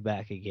have you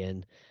back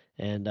again.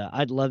 And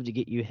I'd love to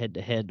get you head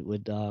to head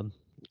with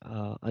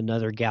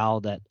another gal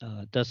that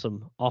does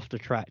some off the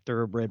track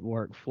thoroughbred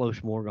work, Flo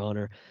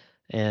Schmorgoner,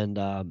 and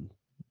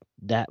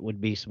that would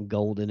be some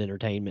golden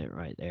entertainment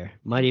right there.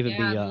 Might even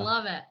Yeah, be I'd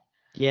love it.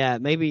 yeah,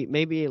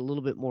 maybe a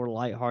little bit more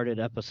lighthearted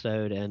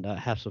episode and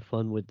have some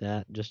fun with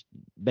that. Just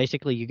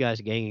basically you guys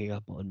ganging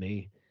up on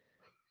me.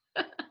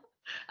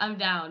 I'm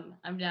down.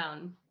 I'm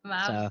down.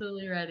 I'm So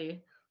absolutely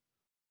ready.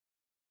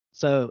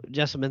 So,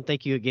 gentlemen,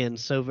 thank you again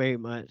so very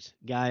much,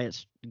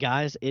 guys,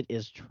 it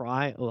is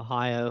Try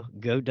Ohio.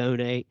 Go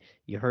donate.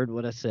 You heard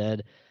what I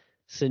said.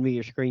 Send me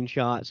your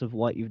screenshots of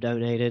what you've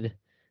donated,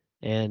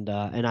 and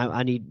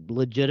I need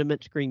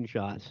legitimate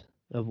screenshots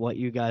of what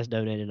you guys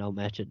donated. I'll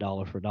match it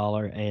dollar for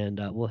dollar, and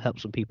we'll help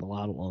some people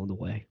out along the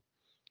way.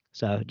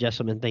 So,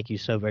 gentlemen, thank you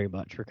so very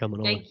much for coming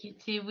on. Thank you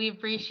too. We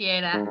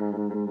appreciate it.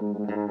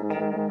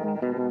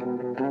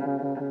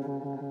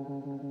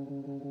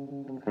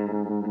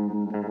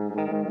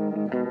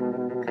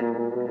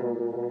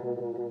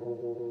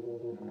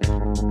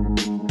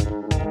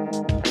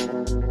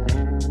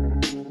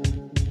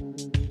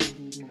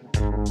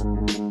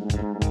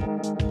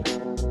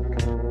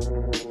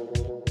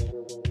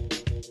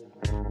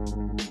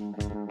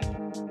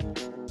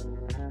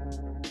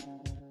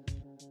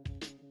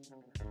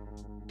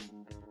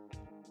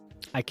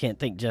 I can't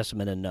thank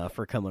Jessamine enough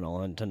for coming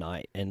on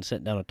tonight and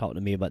sitting down and talking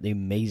to me about the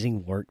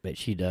amazing work that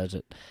she does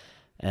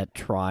at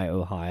Try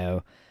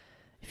Ohio.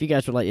 If you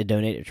guys would like to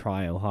donate to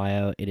Try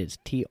Ohio, it is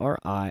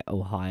triohio.org.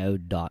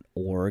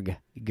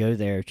 Go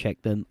there,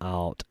 check them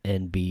out,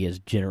 and be as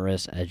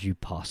generous as you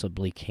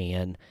possibly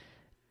can.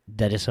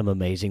 That is some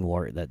amazing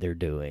work that they're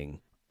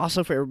doing.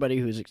 Also, for everybody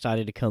who's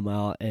excited to come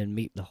out and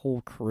meet the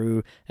whole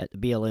crew at the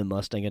BLM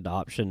Mustang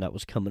adoption that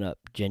was coming up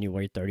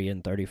January 30th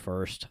and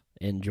 31st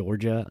in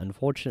Georgia,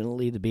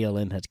 unfortunately, the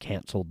BLM has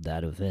canceled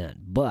that event.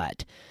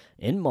 But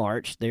in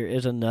March, there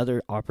is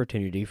another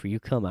opportunity for you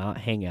to come out,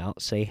 hang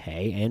out, say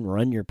hey, and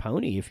run your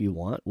pony if you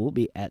want. We'll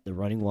be at the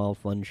Running Wild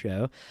Fun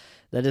Show.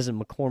 That is in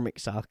McCormick,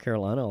 South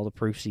Carolina. All the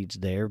proceeds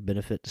there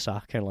benefit the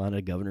South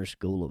Carolina Governor's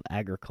School of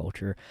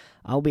Agriculture.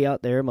 I'll be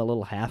out there, my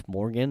little half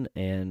Morgan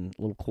and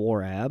little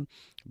Corab,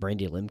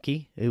 Brandy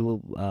Lemke, who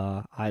will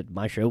I had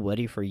my show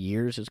buddy for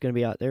years, is going to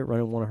be out there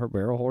running one of her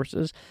barrel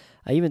horses.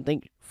 I even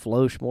think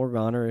Flo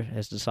Schmorgoner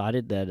has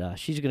decided that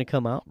she's going to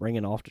come out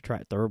bringing off the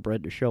track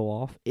thoroughbred to show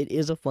off. It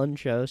is a fun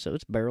show, so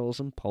it's barrels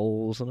and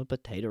poles and a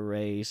potato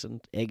race and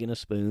egg and a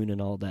spoon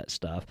and all that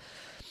stuff.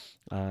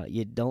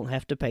 You don't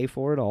have to pay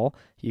for it all.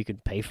 You can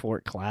pay for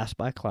it class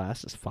by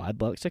class. It's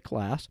 $5 a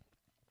class,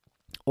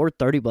 or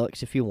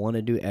 $30 if you want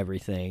to do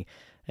everything.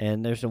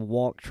 And there's a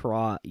walk,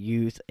 trot,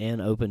 youth,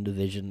 and open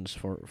divisions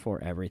for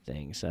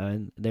everything. So,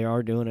 and they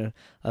are doing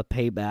a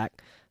payback.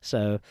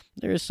 So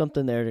there is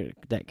something there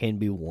that can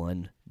be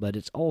won, but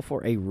it's all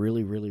for a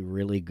really, really,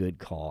 really good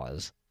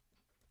cause.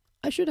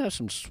 I should have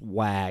some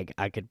swag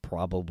I could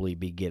probably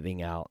be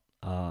giving out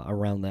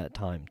around that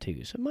time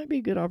too. So it might be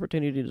a good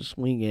opportunity to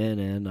swing in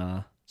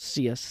and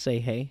see us say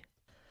hey.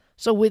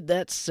 So with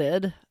that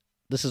said,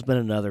 this has been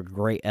another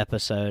great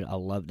episode. I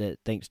loved it.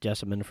 Thanks,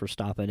 Jessamine, for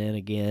stopping in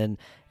again.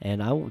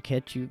 And I will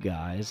catch you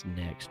guys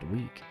next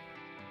week.